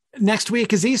 Next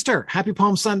week is Easter. Happy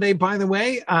Palm Sunday, by the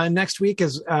way. Next week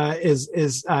is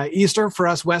Easter for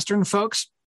us Western folks.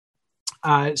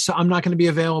 So I'm not going to be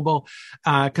available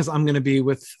because I'm going to be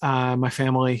with my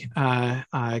family.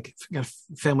 I got a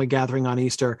family gathering on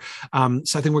Easter.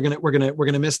 So I think we're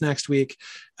gonna miss next week.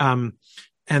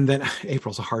 And then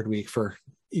April's a hard week for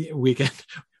weekend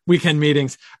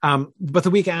meetings. But the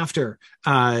week after,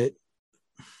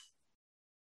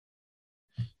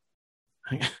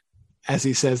 as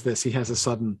he says this, he has a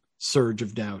sudden surge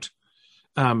of doubt.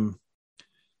 Oh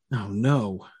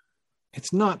no,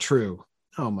 it's not true.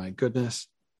 Oh my goodness.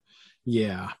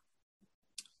 Yeah.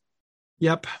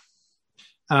 Yep.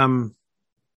 No,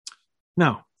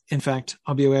 in fact,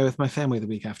 I'll be away with my family the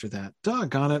week after that.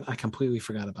 Doggone it. I completely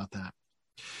forgot about that.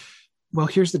 Well,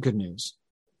 here's the good news.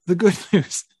 The good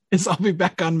news is I'll be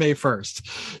back on May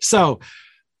 1st. So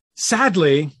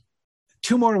sadly,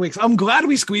 2 more weeks. I'm glad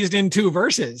we squeezed in 2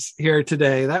 verses here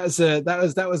today.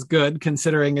 That was good,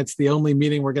 considering it's the only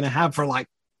meeting we're going to have for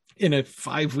in a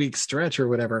 5-week stretch or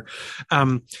whatever.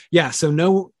 So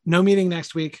no meeting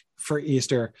next week for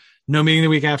Easter. No meeting the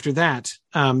week after that,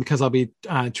 because I'll be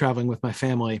traveling with my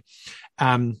family.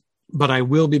 But I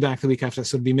will be back the week after,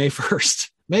 so it'll be May 1st,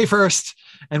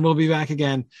 and we'll be back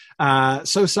again.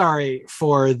 So sorry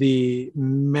for the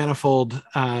manifold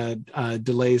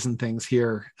delays and things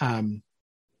here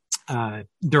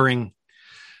during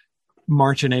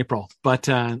March and April, but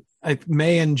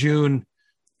May and June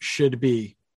should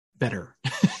be better.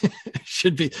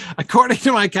 Should be, according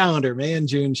to my calendar, May and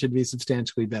June should be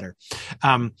substantially better.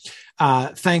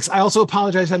 Thanks. I also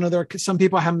apologize. I know there are some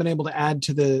people I haven't been able to add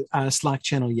to the Slack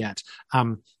channel yet,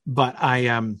 but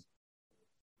I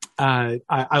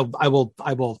will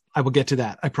get to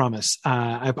that. I promise.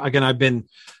 I've been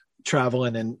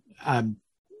traveling, and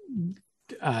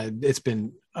it's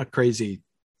been a crazy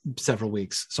several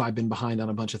weeks, so I've been behind on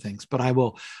a bunch of things, but I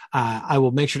will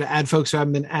make sure to add folks who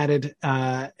haven't been added,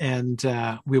 and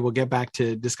we will get back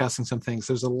to discussing some things.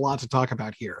 There's a lot to talk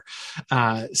about here,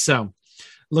 so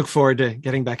look forward to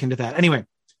getting back into that. Anyway,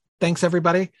 thanks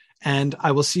everybody, and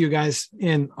I will see you guys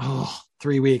in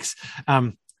 3 weeks.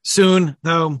 Soon,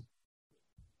 though,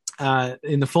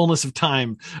 in the fullness of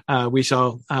time, we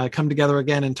shall come together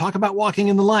again and talk about walking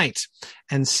in the light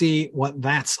and see what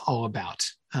that's all about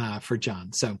for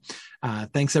John. So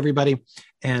thanks, everybody.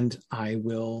 And I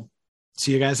will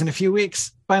see you guys in a few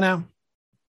weeks. Bye now.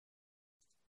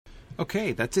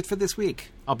 Okay, that's it for this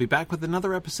week. I'll be back with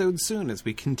another episode soon as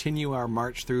we continue our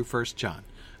march through 1 John.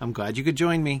 I'm glad you could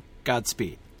join me.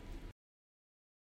 Godspeed.